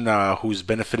person who's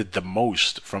benefited the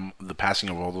most from the passing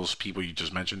of all those people you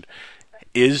just mentioned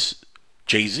is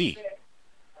Jay-Z.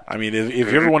 I mean,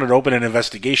 if you ever wanted to open an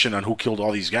investigation on who killed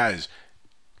all these guys,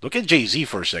 look at Jay-Z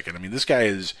for a second. I mean, this guy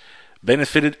is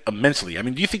benefited immensely. I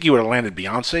mean, do you think he would have landed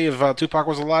Beyonce if Tupac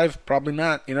was alive? Probably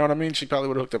not. You know what I mean? She probably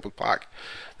would have hooked up with Pac.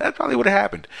 That probably would have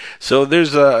happened. So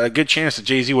there's a good chance that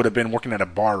Jay-Z would have been working at a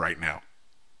bar right now.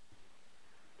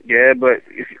 Yeah, but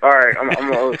all right, I'm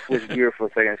gonna switch gears for a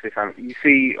second and say something. You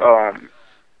see,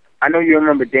 I know you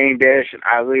remember Dame Dash and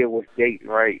Aaliyah was dating,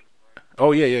 right?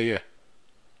 Oh yeah.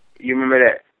 You remember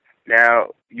that?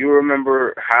 Now you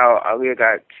remember how Aaliyah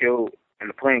got killed in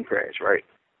the plane crash, right?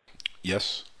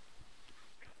 Yes.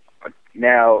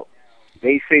 Now,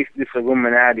 they say this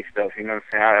Illuminati stuff, you know what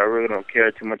I'm saying? I really don't care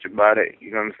too much about it,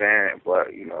 you know what I'm saying? But,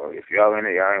 if y'all in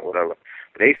it, y'all ain't, whatever.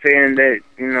 But they saying that,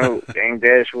 Dame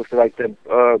Dash was like the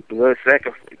blood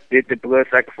sacrifice, did the blood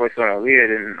sacrifice on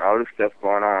Aaliyah and all this stuff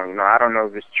going on. I don't know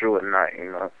if it's true or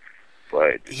not,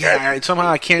 But yeah, somehow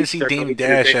I can't see Dame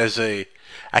Dash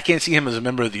I can't see him as a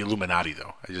member of the Illuminati,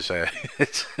 though. I just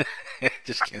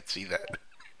can't see that.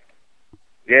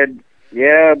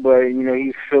 Yeah, but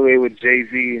he's affiliated with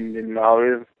Jay-Z and all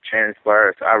this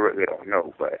transpires. So I really don't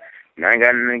know, but I ain't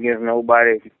got nothing against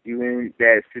nobody. If you in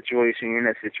that situation, you're in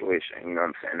that situation. You know what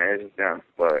I'm saying? That's just them.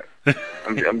 But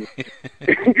I'm just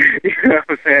you know what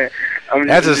I'm saying?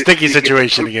 That's a sticky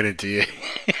situation to get into.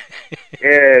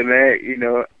 Yeah, man. You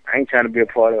know, I ain't trying to be a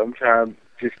part of it. I'm trying to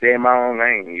just stay in my own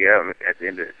lane. Yeah, at the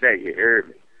end of the day, you heard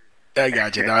me. I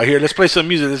got you. Now, here, let's play some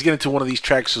music. Let's get into one of these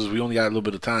tracks because we only got a little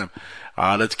bit of time.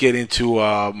 Let's get into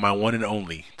my one and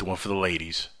only, the one for the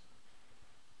ladies.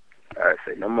 All right,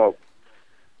 say no more.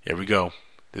 Here we go.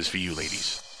 This is for you,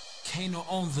 ladies. Kano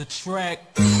on the track.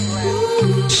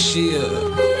 Shit.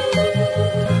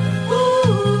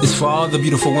 It's for all the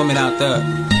beautiful women out there.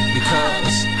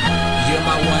 Because you're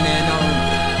my one and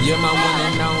only. You're my one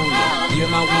and only. You're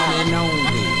my one and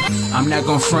only. I'm not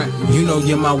gon' front. You know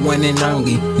you're my one and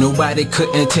only. Nobody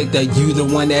couldn't take that. You the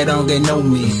one that only know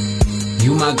me.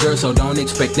 You my girl, so don't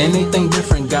expect anything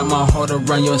different. Got my heart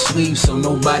around your sleeve, so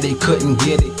nobody couldn't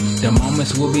get it. The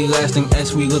moments will be lasting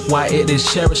as we look why it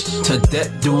is cherished. To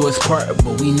death do us part,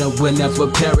 but we know we'll never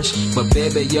perish. But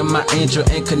baby, you're my angel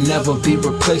and could never be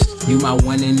replaced. You my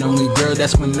one and only girl,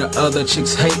 that's when the other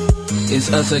chicks hate.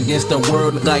 It's us against the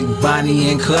world like Bonnie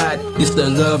and Clyde. It's the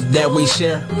love that we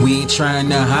share, we ain't trying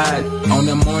to hide. On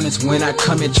the mornings when I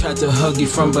come and try to hug you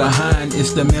from behind,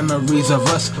 it's the memories of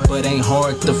us, but ain't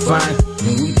hard to find.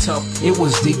 When we talk, it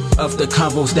was deep of the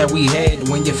convos that we had.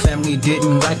 When your family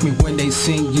didn't like me when they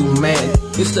seen you mad.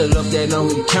 It's the love that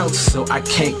only counts, so I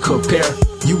can't compare.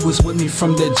 You was with me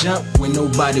from the jump when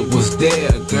nobody was there,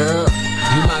 girl.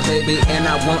 You my baby and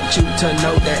I want you to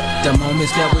know that the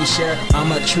moments that we share,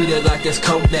 I'ma treat it like it's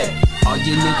Kodak. All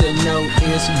you need to know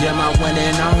is you're my one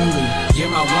and only. You're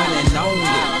my one and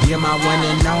only. You're my one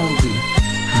and only.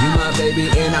 You my baby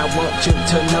and I want you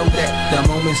to know that the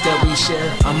moments that we share,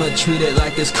 I'ma treat it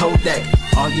like it's Kodak.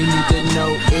 All you need to know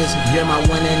is you're my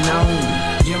one and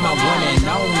only. You're my one and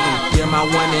only. You're my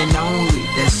one and only.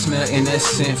 That smell and that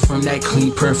scent from that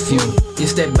clean perfume.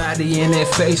 It's that body and that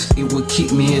face, it will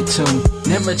keep me in tune.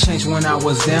 Never changed when I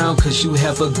was down, cause you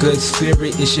have a good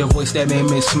spirit. It's your voice that made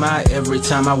me smile every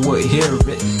time I would hear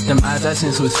it. Them eyes I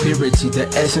sense with purity, the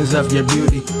essence of your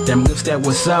beauty. Them lips that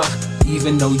were soft,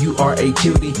 even though you are a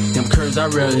cutie. Them curves I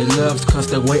really loved, cause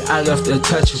the way I left the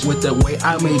touch with the way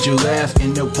I made you laugh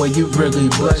and the way you really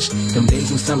blushed. Them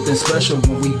days was something special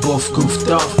when we both goofed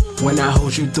off. When I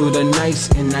hold you through the nights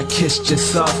and I kissed you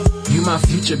soft. You my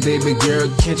future baby girl,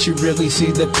 can't you really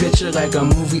see the picture like a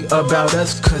movie about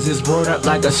us? Cause it's wrote up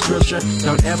like a scripture.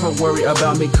 Don't ever worry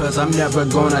about me cause I'm never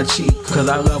gonna cheat. Cause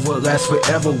our love will last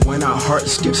forever when our heart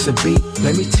skips a beat.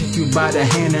 Let me take you by the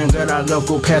hand and let our love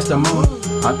go past the moon.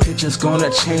 Our picture's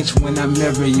gonna change when I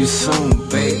marry you soon,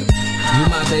 babe. You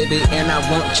my baby and I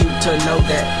want you to know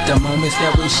that the moments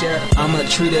that we share, I'ma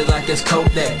treat it like it's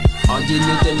Kodak. All you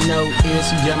need to know is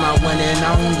you're my one and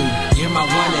only. You're my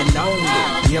one and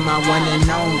only. You're my one and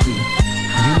only.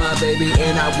 You my baby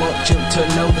and I want you to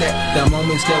know that the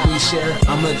moments that we share,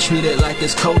 I'ma treat it like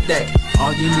it's Kodak.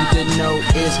 All you need to know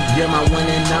is you're my one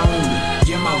and only.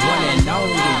 You're my one and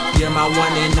only. You're my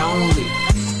one and only.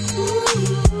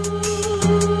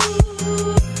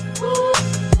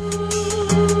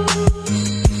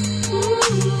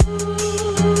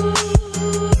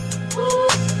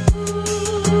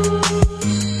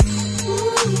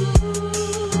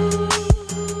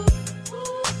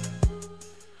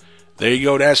 There you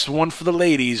go. That's one for the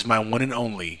ladies, my one and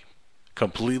only.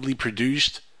 Completely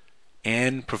produced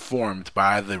and performed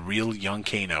by the real young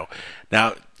Kano.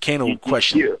 Now, Kano,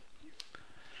 question. Yeah.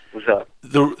 What's up?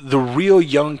 The real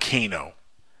young Kano.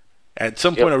 At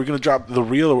some point, are we going to drop the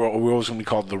real, or are we always going to be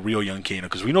called the real young Kano?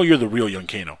 Because we know you're the real young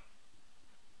Kano.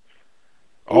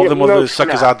 All them other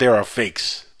suckers out there are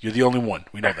fakes. You're the only one.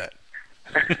 We know that.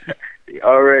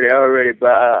 Already,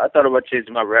 but I thought about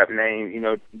changing my rap name,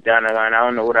 down the line. I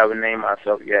don't know what I would name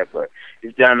myself yet, but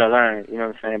it's down the line, you know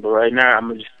what I'm saying? But right now, I'm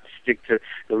going to just stick to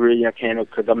the real young Kano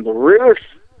because I'm the realest.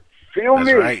 Feel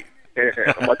me? That's right.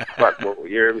 I'm like the fuck, bro. You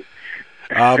hear me?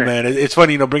 Oh, man, it's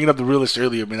funny, bringing up the realist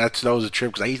earlier, man, that was a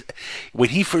trip, because when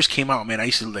he first came out, man, I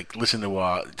used to, listen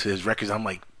to his records. I'm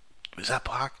like, is that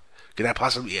Pac? Could that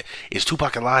possibly... Is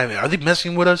Tupac alive? Are they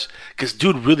messing with us? Because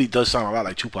dude really does sound a lot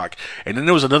like Tupac. And then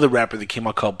there was another rapper that came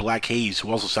out called Black Haze who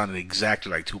also sounded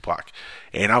exactly like Tupac.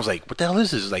 And I was like, what the hell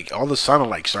is this? All the sound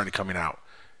alike started coming out.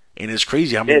 And it's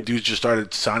crazy how many dudes just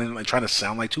started sounding trying to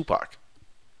sound like Tupac.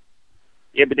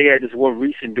 Yeah, but they had this one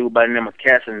recent dude by the name of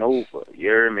Casanova. You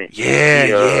hear me?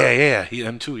 Yeah.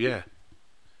 Him too, yeah.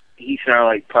 He sounded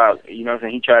like Pac. You know what I'm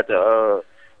saying? He tried to...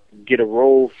 get a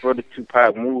role for the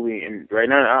Tupac movie, and right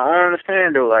now I don't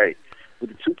understand though. Like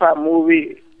with the Tupac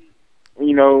movie,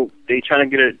 they trying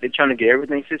to get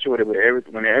everything situated, but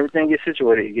when everything gets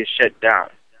situated, it gets shut down.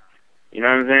 You know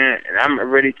what I'm saying? And I'm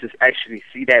ready to actually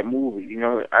see that movie. You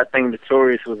know, I think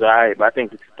Notorious was alright, but I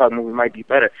think the Tupac movie might be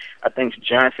better. I think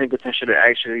John Singleton should have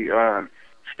actually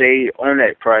stayed on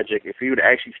that project. If he would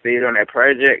have actually stayed on that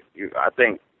project, I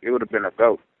think it would have been a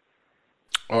go.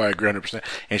 Oh, I agree 100%.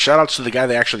 And shout outs to the guy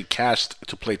they actually cast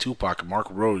to play Tupac, Mark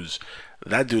Rose.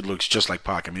 That dude looks just like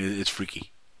Pac. I mean, it's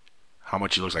freaky how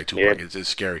much he looks like Tupac. Yeah. It's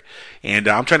scary. And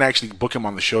I'm trying to actually book him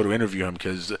on the show to interview him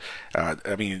because,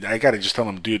 I mean, I got to just tell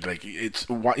him, dude, like, it's,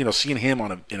 you know, seeing him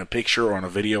in a picture or on a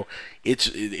video,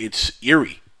 it's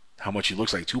eerie how much he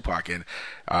looks like Tupac. And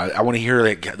I want to hear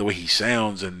like the way he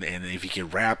sounds and if he can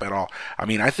rap at all. I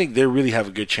mean, I think they really have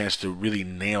a good chance to really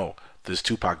nail this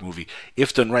Tupac movie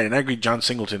if done right. And I agree, John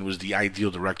Singleton was the ideal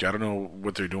director. I don't know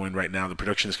what they're doing right now. The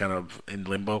production is kind of in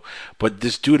limbo, but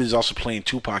this dude is also playing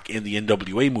Tupac in the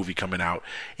NWA movie coming out,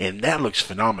 and that looks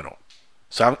phenomenal.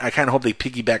 So I kind of hope they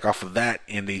piggyback off of that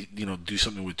and they, you know, do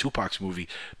something with Tupac's movie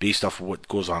based off of what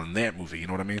goes on in that movie. You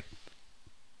know what I mean?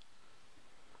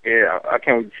 Yeah, I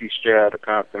can't wait to see Straight Outta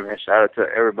Compton, man. Shout out to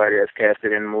everybody that's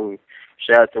casted in the movie.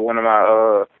 Shout out to one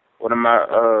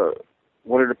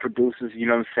of the producers, you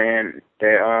know what I'm saying,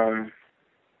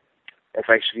 that's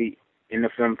actually in the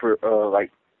film for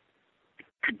like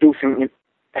producing,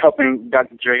 helping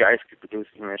Dr. Dre, Ice Cube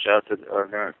producing, man. Shout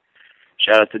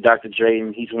out to Dr. Dre,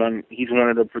 and he's one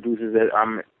of the producers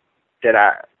that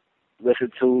I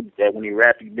listen to, that when he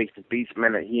raps, he makes the beats,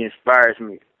 man, he inspires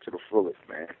me to the fullest,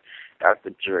 man.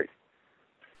 Dr. Dre.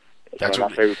 That's my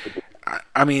favorite producer.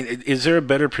 I mean, is there a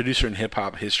better producer in hip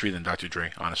hop history than Dr.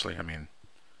 Dre? Honestly, I mean,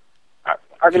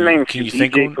 I can name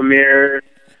DJ Premier,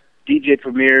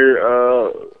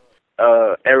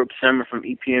 Eric Summer from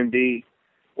EPMD,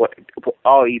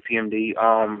 all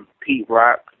EPMD, Pete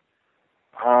Rock,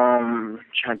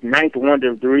 Ninth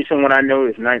Wonder. The recent one I know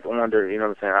is Ninth Wonder. You know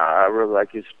what I'm saying? I really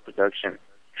like his production.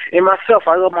 And myself,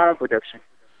 I love my own production.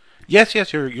 Yes,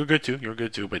 you're good too. You're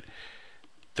good too, but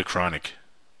The Chronic.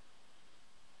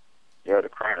 Yeah, The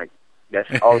Chronic. That's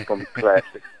always gonna be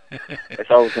classic.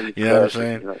 That's always gonna be classic. You know what I'm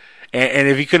saying? You know? And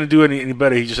if he couldn't do any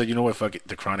better, he just said, you know what, fuck it,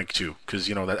 The Chronic 2, because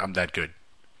you know that I'm that good.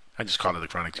 I just call it The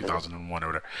Chronic 2001 or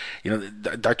whatever. You know,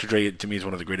 Dr. Dre to me is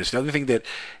one of the greatest. The other thing that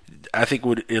I think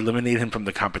would eliminate him from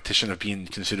the competition of being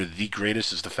considered the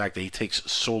greatest is the fact that he takes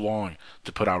so long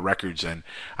to put out records, and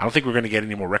I don't think we're going to get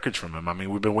any more records from him. I mean,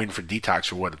 we've been waiting for Detox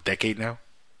for what, a decade now?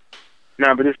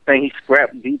 No, but this thing, he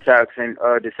scrapped Detox and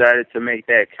decided to make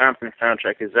that Compton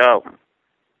soundtrack his album.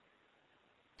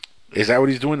 Is that what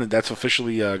he's doing? That's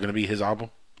officially going to be his album?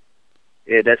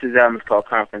 Yeah, that's his album. It's called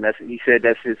Compton. He said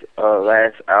that's his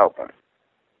last album.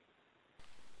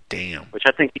 Damn. Which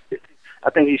I think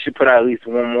he should put out at least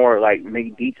one more, like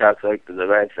make Detox like the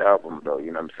last album, though.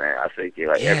 You know what I'm saying? I think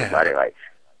everybody like.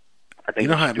 I think you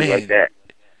know how, man, like that.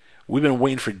 We've been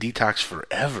waiting for Detox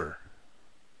forever.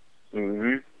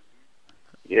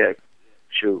 Yeah,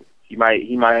 shoot. He might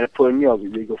end up putting me on.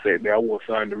 He's gonna say, "Man, I want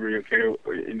to sign the real K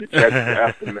in the track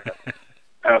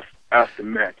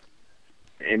Aftermath."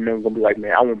 And they're gonna be like,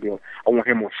 "Man, I want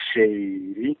him on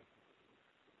Shady."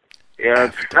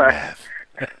 Yeah. Aftermath.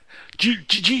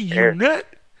 G-Unit.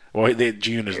 Well,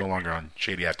 G-Unit is no longer on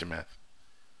Shady Aftermath.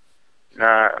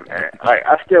 Nah, man. Like,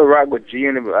 I still rock with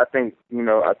G-Unit, but I think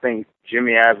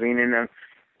Jimmy Iovine and them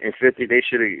and 50, they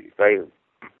should have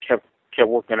kept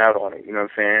working out on it. You know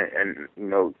what I'm saying?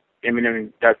 And Eminem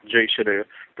and Dr. Dre should have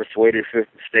persuaded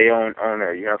 50 to stay on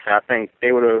there. You know what I'm saying? I think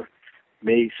they would have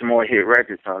made some more hit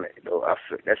records on it, though.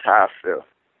 That's how I feel.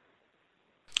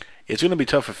 It's going to be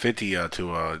tough for 50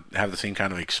 to have the same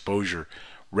kind of exposure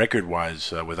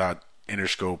record-wise without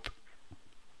Interscope,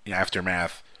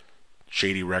 Aftermath,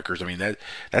 Shady Records. I mean,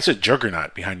 that's a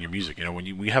juggernaut behind your music. You know,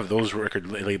 when we have those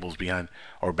record labels behind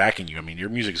or backing you, I mean, your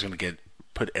music is going to get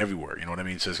put everywhere. You know what I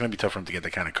mean? So it's going to be tough for him to get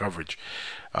that kind of coverage.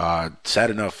 Sad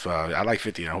enough, I like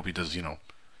 50, and I hope he does,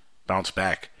 bounce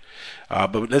back.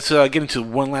 But let's get into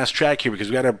one last track here because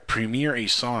we got to premiere a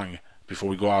song before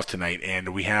we go off tonight,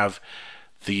 and we have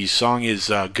the song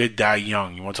is Good Die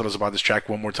Young. You want to tell us about this track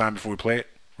one more time before we play it,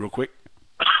 real quick?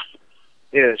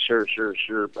 Yeah, sure,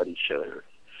 buddy, sure.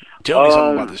 Tell me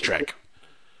something about this track.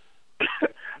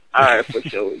 All right, for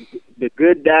sure. The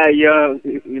Good Die Young,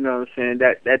 you know what I'm saying?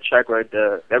 That track right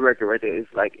there, that record right there is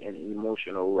like an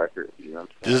emotional record. You know what I'm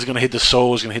saying? This is going to hit the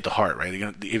soul, it's going to hit the heart, right?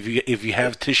 If you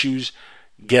have tissues,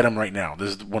 get them right now.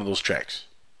 This is one of those tracks.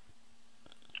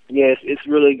 Yes, it's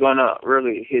really going to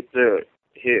hit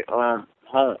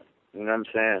home. You know what I'm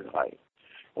saying? Like,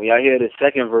 when y'all hear the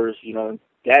second verse,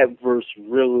 that verse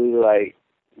really,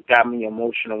 got me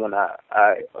emotional when I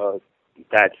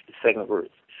got the second verse.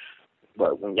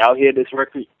 But when y'all hear this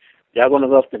record, y'all gonna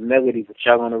love the melody, but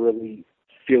y'all gonna really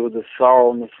feel the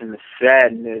sorrowness and the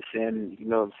sadness, and you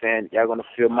know what I'm saying. Y'all gonna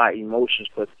feel my emotions,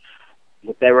 but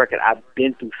with that record, I've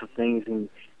been through some things, and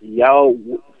y'all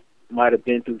might have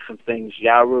been through some things.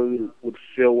 Y'all really would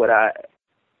feel what I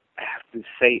have to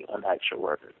say on that actual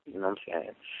record. You know what I'm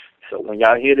saying? So when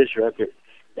y'all hear this record,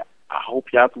 I hope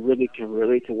y'all really can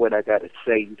relate to what I got to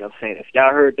say. You know what I'm saying? If y'all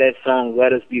heard that song,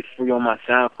 Let Us Be Free, on my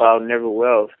SoundCloud and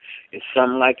everywhere else, it's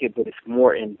something like it, but it's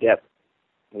more in-depth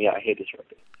when y'all hear this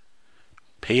record.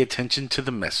 Pay attention to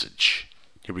the message.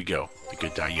 Here we go. The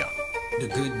Good Die Young. The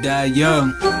good die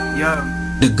young.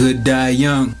 The good die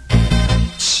young.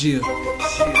 Shit.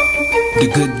 The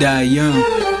good die young.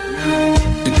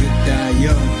 The good die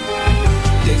young.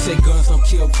 They say guns don't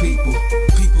kill people.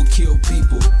 People kill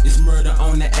people. It's murder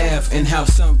on the Ave and how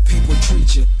some people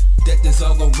treat you. Death is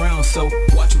all around, so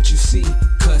watch what you see.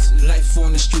 Cause life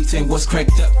on the streets ain't what's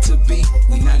cracked up to be.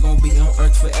 We not gonna be on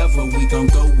earth forever, we gon'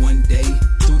 go one day.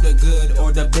 Through the good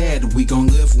or the bad, we gon'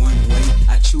 live one way.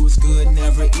 I choose good,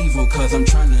 never evil, cause I'm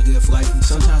trying to live life.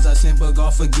 Sometimes I sin, but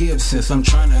God forgives, since I'm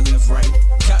trying to live right.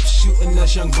 Cops shooting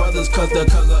us young brothers, cause the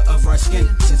color of our skin.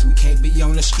 Since we can't be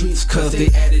on the streets, cause they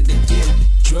added again.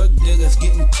 Drug dealers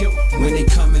getting killed when they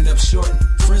coming up short.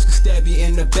 Friends can stab you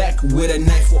in the back with a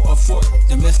knife or a fork.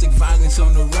 Domestic violence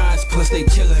on the rise, plus they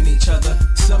killing each other.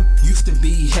 Some used to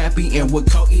be happy and would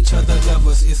call each other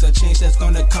lovers. It's a change that's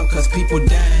gonna come, cause people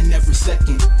dying every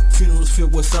second. Funerals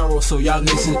filled with sorrow, so y'all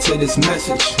listen to this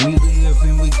message. We live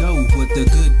and we go, but the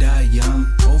good die young.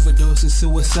 Overdoses,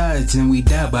 suicides, and we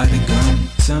die by the gun.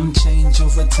 Some change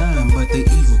over time, but the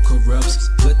evil corrupts.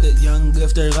 Let the young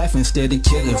live their life instead of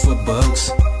killing for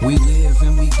bucks. We live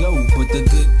and we go, but the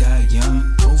good die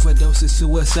young. Overdoses,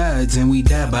 suicides, and we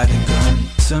die by the gun.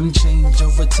 Some change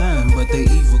over time, but the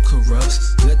evil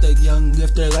corrupts. Let the young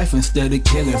live their life instead of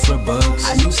killing for bugs.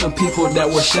 I knew some people that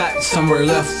were shot, some were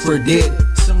left for dead.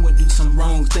 Some would do some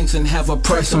wrong things and have a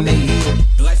price on their head.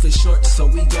 Life is short, so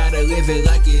we gotta live it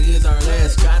like it is our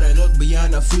last. Gotta look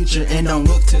beyond the future and don't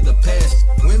look to the past.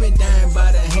 Women dying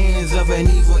by the hands of an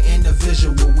evil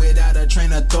individual without a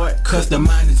train of thought, cause the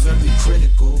mind is very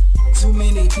critical. Too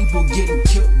many people getting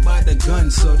killed by the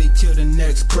gun, so they kill the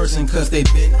next person cause they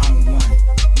been on one.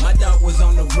 My dog was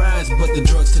on the rise, but the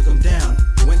drugs took him down.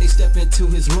 When they stepped into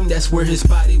his room, that's where his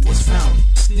body was found.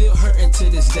 Still hurting to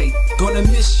this day. Gonna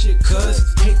miss shit,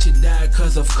 cuz hate you died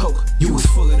cause of coke. You was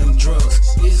full of them drugs.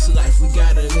 It's life, we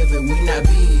gotta live it. We not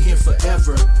being here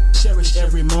forever. Cherish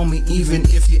every moment, even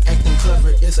if you're acting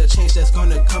clever. It's a change that's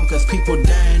gonna come, cause people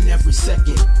dying every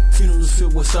second. Funerals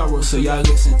filled with sorrow, so y'all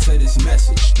listen to this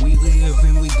message. We live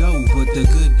and we go, but the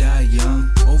good die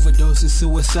young. Overdoses,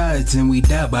 suicides, and we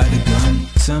die by the gun.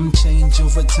 Some change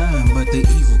over time, but the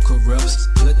evil corrupts.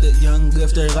 Let the young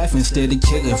live their life instead of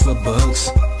killing for bugs.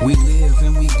 We live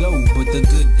and we go, but the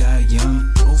good die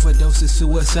young. Overdoses,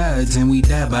 suicides, and we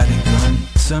die by the gun.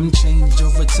 Some change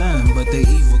over time, but the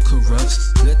evil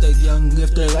corrupts. Let the young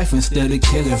live their life instead of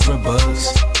killing for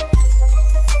bugs.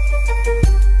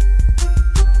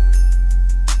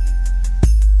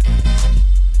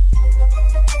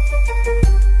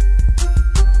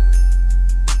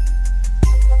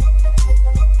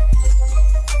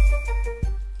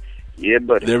 Yeah,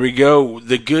 buddy. There we go.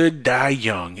 The good die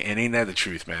young. And ain't that the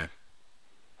truth, man?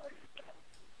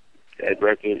 That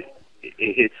record,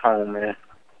 it hits home, man.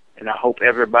 And I hope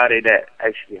everybody that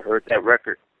actually heard that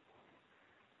record,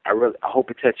 I hope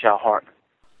it touched y'all heart.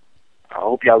 I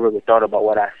hope y'all really thought about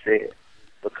what I said,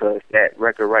 because that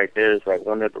record right there is like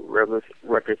one of the realest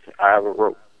records I ever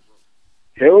wrote.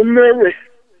 Hail Mary.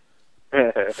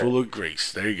 Full of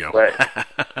grace. There you go.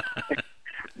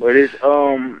 But it's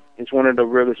one of the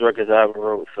realest records I ever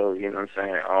wrote. So you know what I'm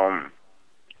saying. I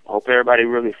hope everybody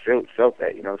really felt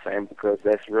that. You know what I'm saying, because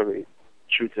that's really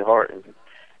true to heart. And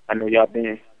I know y'all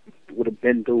would have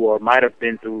been through or might have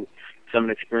been through some of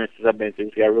the experiences I've been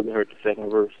through. So I really heard the second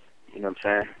verse. You know what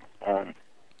I'm saying.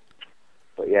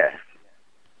 But yeah.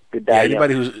 Good day. Yeah,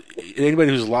 anybody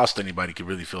who's lost anybody could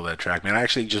really feel that track, man. I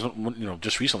actually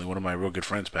just recently, one of my real good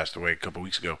friends passed away a couple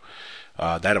weeks ago.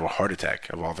 Died of a heart attack,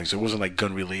 of all things. It wasn't like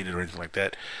gun related or anything like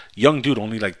that. Young dude,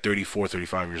 only like 34,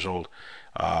 35 years old.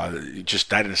 Just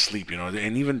died in his sleep,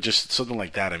 and even just something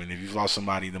like that. I mean, if you've lost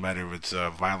somebody, no matter if it's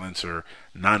violence or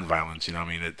non-violence, I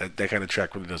mean, that kind of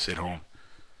track really does hit home.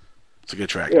 It's a good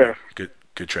track. Yeah.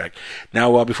 Good track.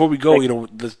 Now, before we go,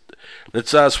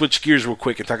 let's switch gears real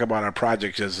quick and talk about our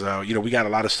projects. As we got a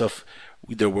lot of stuff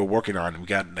that we're working on. We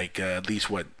got like at least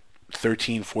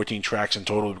 13, 14 tracks in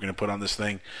total we're going to put on this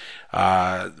thing.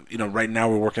 Right now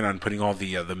we're working on putting all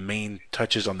the main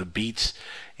touches on the beats,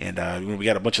 and we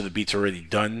got a bunch of the beats already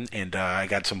done, and I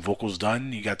got some vocals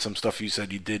done. You got some stuff you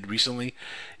said you did recently,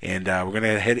 and we're going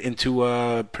to head into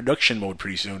production mode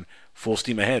pretty soon. Full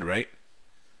steam ahead, right?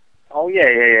 Oh,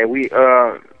 yeah. We,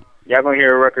 y'all going to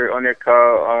hear a record on there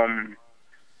called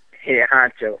Head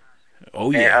Honcho.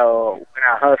 Oh, yeah. And When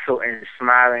I Hustle and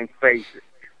Smiling Faces.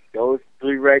 Those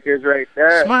 3 records right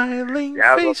there. Smiling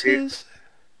Faces.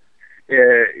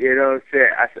 Yeah, you know what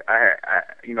I'm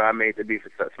saying? I made the beat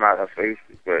for Smiling Faces,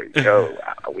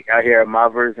 but we out here my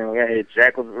verse and we out here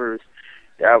Jackal's verse.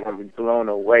 Y'all gonna be blown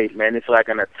away, man. It's like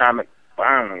an atomic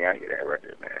bomb when y'all hear that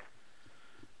record, man.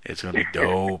 It's gonna be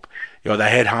dope. Yo,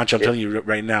 that Head Honcho, I'm telling you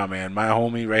right now, man. My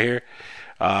homie right here,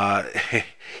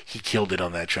 he killed it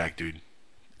on that track, dude.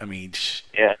 I mean,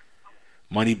 yeah.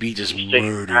 Money B just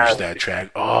murders that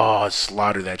track. Oh,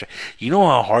 slaughtered that track. You know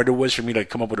how hard it was for me to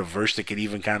come up with a verse that could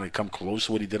even kind of come close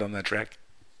to what he did on that track?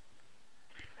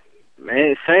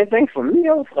 Man, same thing for me.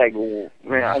 I was like,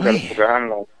 man, I gotta figure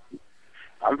out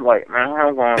I'm like, man, how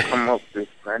am I gonna come up with this,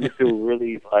 man? This dude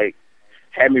really, like,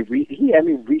 had me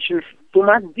reaching through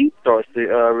my deep thoughts to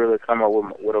really come up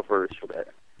with a verse for that.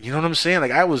 You know what I'm saying?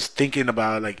 Like, I was thinking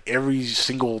about, like, every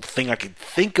single thing I could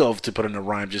think of to put in a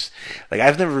rhyme. Just, like,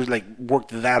 I've never, like, worked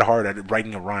that hard at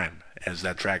writing a rhyme as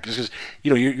that track. Just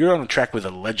because, you're on a track with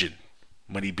a legend,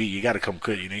 Money B. You got to come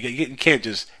good. You can't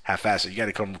just half-ass it. You got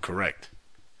to come correct.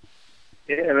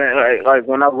 Yeah, man. Like,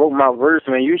 when I wrote my verse,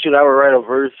 man, usually I would write a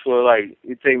verse for, like,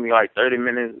 it take me, like, 30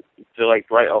 minutes to, like,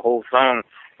 write a whole song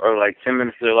or, like, 10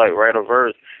 minutes to, like, write a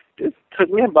verse. It took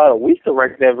me about a week to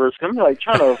write that verse. I'm like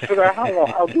trying to figure out how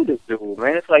I'll do this dude,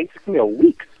 man. It's like it took me a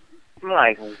week. I'm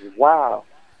like, wow.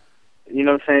 You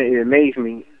know what I'm saying? It amazed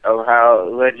me of how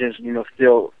legends,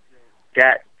 still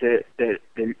got the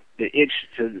itch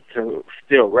to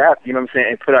still rap, you know what I'm saying,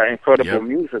 and put out incredible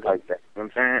music like that. You know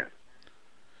what I'm saying?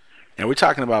 And we're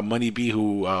talking about Money B,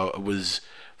 who was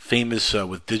famous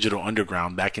with Digital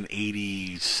Underground back in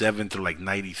 87 through like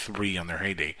 93 on their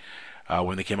heyday.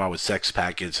 When they came out with Sex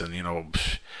Packets and,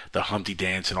 the Humpty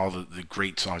Dance and all the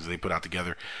great songs that they put out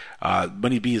together.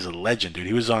 Money B is a legend, dude.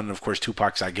 He was on, of course,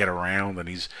 Tupac's I Get Around, and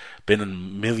he's been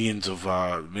in millions of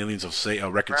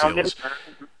record sales.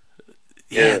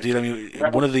 Yeah, dude, I mean,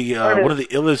 one of the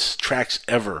illest tracks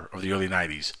ever of the early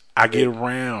 90s, I Get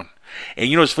Around. And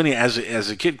it's funny, as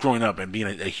a kid growing up and being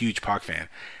a huge Pac fan,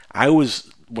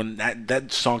 when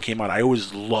that song came out, I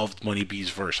always loved Money B's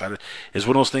verse. It's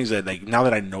one of those things that, like, now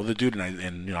that I know the dude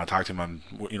and I talk to him, I'm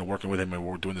working with him and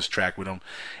we're doing this track with him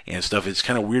and stuff. It's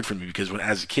kind of weird for me because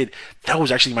as a kid, that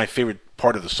was actually my favorite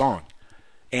part of the song.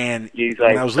 And he's like,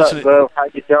 when I was listening, how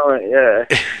you doing? Yeah.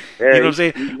 You know what I'm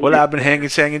saying? Well, I've been hanging,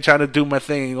 trying to do my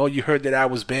thing. Oh, you heard that I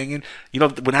was banging?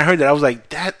 When I heard that, I was like,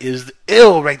 that is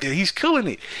ill right there. He's killing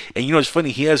it. And it's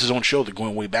funny. He has his own show, the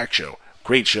Going Way Back show.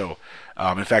 Great show.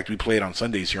 In fact, we play it on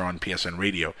Sundays here on PSN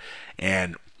Radio.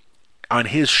 And on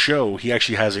his show, he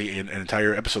actually has an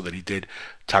entire episode that he did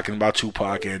talking about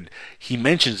Tupac. And he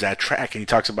mentions that track. And he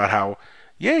talks about how,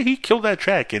 yeah, he killed that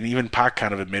track. And even Pac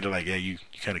kind of admitted, like, yeah, you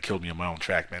kind of killed me on my own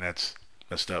track, man. That's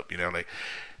messed up, Like,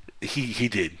 he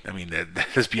did. I mean,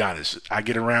 let's be honest. I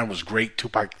Get Around was great.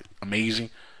 Tupac, amazing.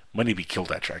 Money B killed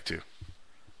that track, too.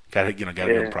 Gotta give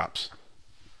him props.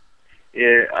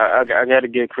 Yeah, I gotta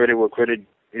give credit where credit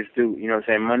is due. You know what I'm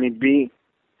saying? Money B,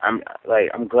 I'm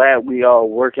glad we all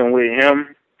working with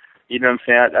him. You know what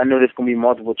I'm saying? I know there's gonna be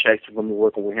multiple tracks we're gonna be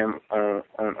working with him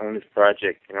on this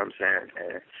project. You know what I'm saying?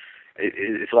 And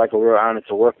it's like a real honor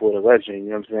to work with a legend.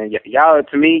 You know what I'm saying? Y'all,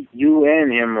 to me, you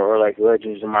and him are like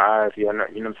legends in my eyes. You know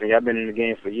what I'm saying? Y'all been in the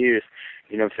game for years.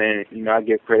 You know what I'm saying? I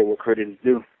give credit where credit is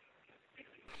due.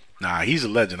 Nah, he's a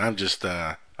legend. I'm just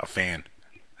a fan.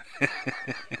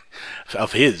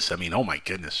 Of his. I mean, oh my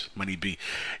goodness, Money B.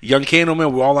 Young Kano,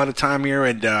 man, we're all out of time here,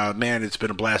 and man, it's been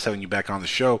a blast having you back on the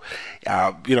show.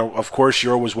 Of course,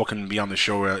 you're always welcome to be on the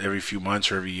show every few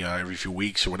months or every few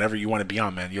weeks or whenever you want to be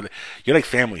on, man. You're like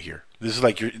family here. This is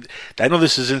like I know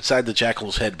this is inside the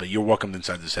Jackal's head, but you're welcome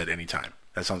inside this head anytime.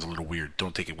 That sounds a little weird.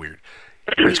 Don't take it weird.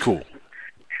 It's cool.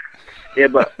 Yeah,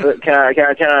 but can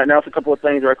I announce a couple of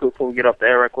things right quick before we get off the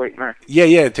air right quick, man?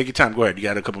 Yeah, take your time. Go ahead. You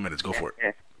got a couple minutes. Go for it.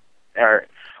 Yeah. All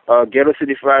right. Ghetto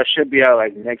City Fries should be out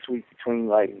like next week between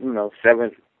between the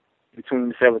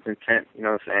 7th and 10th. You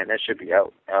know what I'm saying? That should be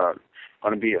out.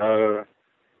 Gonna be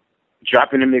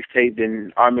dropping the mixtape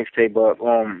and our mixtape up.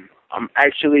 I'm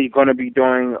actually gonna be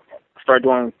start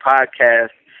doing podcasts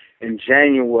in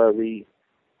January.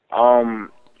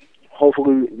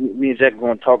 Hopefully me and Jack are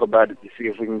gonna talk about it to see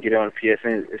if we can get it on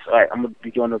PSN. It's like I'm gonna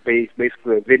be doing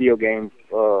basically a video game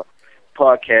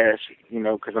podcast, you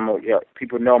know, because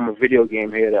people know I'm a video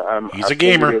game head. He's a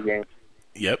gamer. Video games.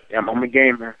 Yep. Yeah, I'm a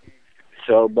gamer.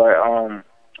 So, but I'm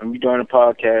doing a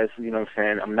podcast. You know what I'm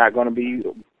saying? I'm not going to be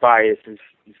biased.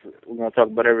 We're going to talk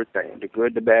about everything, the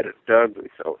good, the bad, the ugly.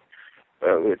 So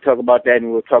we'll talk about that,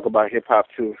 and we'll talk about hip hop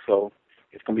too. So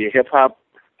it's going to be a hip hop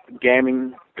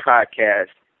gaming podcast.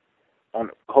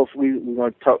 Hopefully, we're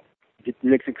going to get the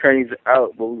Nicks and Crannies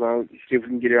out, but we're going to see if we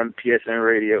can get it on PSN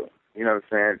Radio. You know what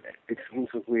I'm saying?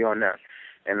 Exclusively on that.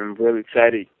 And I'm really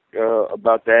excited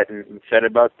about that, and I'm excited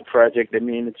about the project that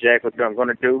me and the Jack are going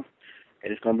to do.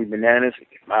 And it's going to be bananas.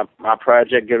 My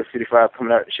project, Ghetto City 5,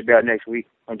 coming out, should be out next week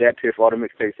on that pit for all the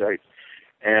mixtape sites.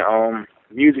 And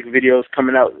music videos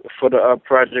coming out for the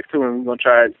project too, and we're going to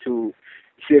try to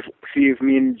see if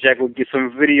me and Jack will get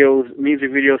some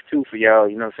music videos too for y'all.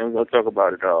 You know what I'm saying? We're going to talk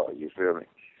about it all. You feel me?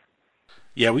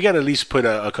 Yeah, we got to at least put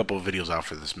a couple of videos out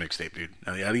for this mixtape, dude.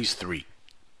 At least 3.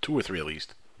 2 or 3 at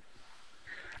least.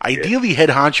 Ideally, Head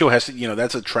Honcho has to,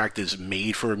 that's a track that's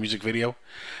made for a music video.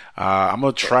 I'm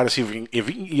gonna try to see if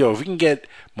we can get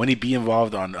Money B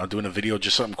involved on doing a video,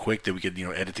 just something quick that we could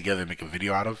edit together and make a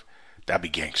video out of. That'd be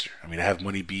gangster. I mean, to have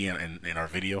Money B in our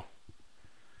video.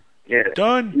 Yeah.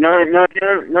 Done. No,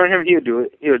 him. He'll do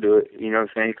it. You know what I'm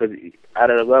saying? Because out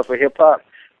of the love for hip hop,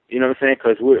 you know what I'm saying?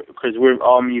 Because we're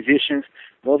all musicians.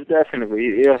 Most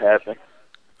definitely, it'll happen.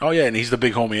 Oh yeah, and he's the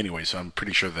big homie anyway, so I'm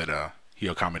pretty sure that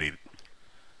he'll accommodate it.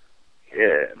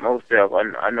 Yeah, most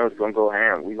definitely. I know it's gonna go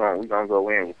ham. We gonna go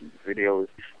in with videos,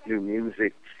 new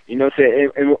music. You know what I'm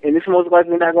saying? And it's most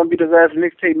likely not gonna be the last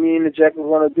mixtape me and the Jack are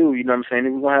gonna do. You know what I'm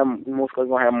saying? We're most likely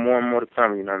gonna have more and more to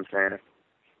come. You know what I'm saying?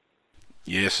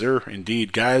 Yes, sir.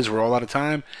 Indeed, guys. We're all out of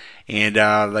time, and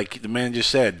like the man just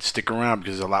said, stick around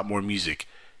because there's a lot more music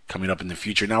coming up in the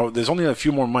future. Now, there's only a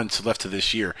few more months left to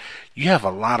this year. You have a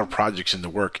lot of projects in the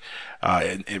work,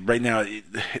 and right now,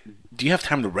 do you have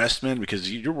time to rest, man? Because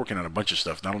you're working on a bunch of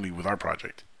stuff, not only with our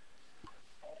project.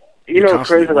 It's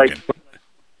crazy. Like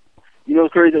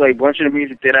a bunch of the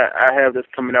music that I have that's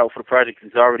coming out for the project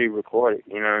is already recorded.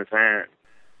 You know what I'm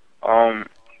saying?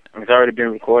 It's already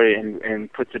been recorded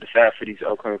and put to the side for these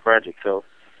upcoming projects. So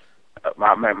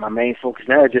my main focus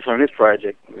now is just on this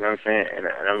project. You know what I'm saying? And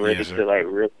I'm ready to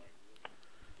really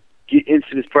get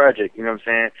into this project. You know what I'm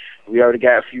saying? We already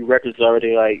got a few records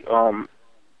already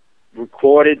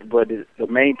recorded, but the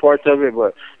main parts of it.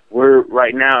 But we're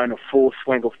right now in a full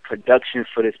swing of production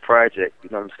for this project. You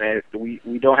know what I'm saying?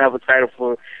 We don't have a title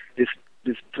for this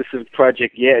specific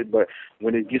project yet, but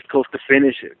when it gets close to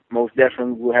finish, most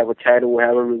definitely we'll have a title, we'll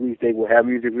have a release date, we'll have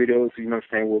music videos. You know what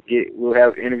I'm saying? We'll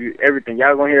have interviews, everything.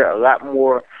 Y'all gonna hear a lot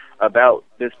more about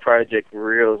this project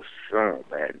real soon,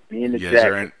 man. Me and the Jack.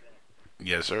 Sir.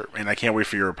 Yes, sir. And I can't wait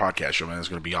for your podcast show, man. It's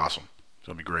gonna be awesome. It's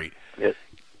gonna be great. Yes.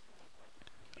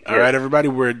 All right, everybody,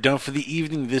 we're done for the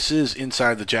evening. This is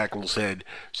Inside the Jackal's Head.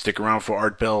 Stick around for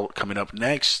Art Bell coming up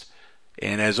next.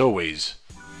 And as always,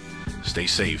 stay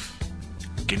safe.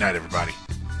 Good night, everybody.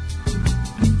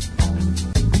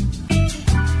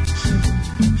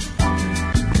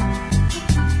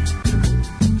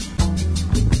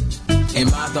 Am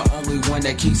I the only one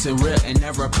that keeps it real and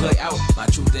never play out? My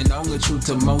truth and only truth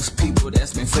to most people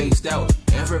that's been phased out.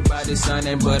 Everybody's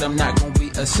signing, but I'm not gonna be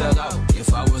a sellout.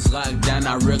 If I was locked down,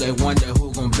 I really wonder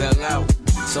who gon' bail out.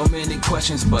 So many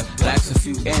questions, but lacks a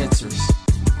few answers.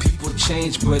 People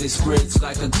change, but it spreads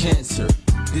like a cancer.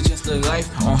 It's just a life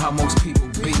on how most people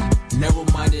be.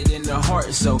 Narrow-minded in the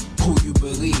heart, so who you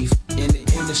believe? In the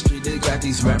industry, they got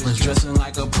these rappers dressing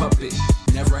like a puppet.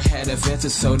 Never had a venture,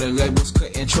 so the labels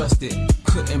couldn't trust it.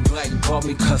 Couldn't blackball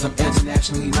me cause I'm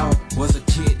internationally known. Was a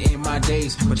kid in my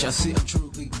days, but y'all see I'm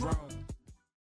truly grown.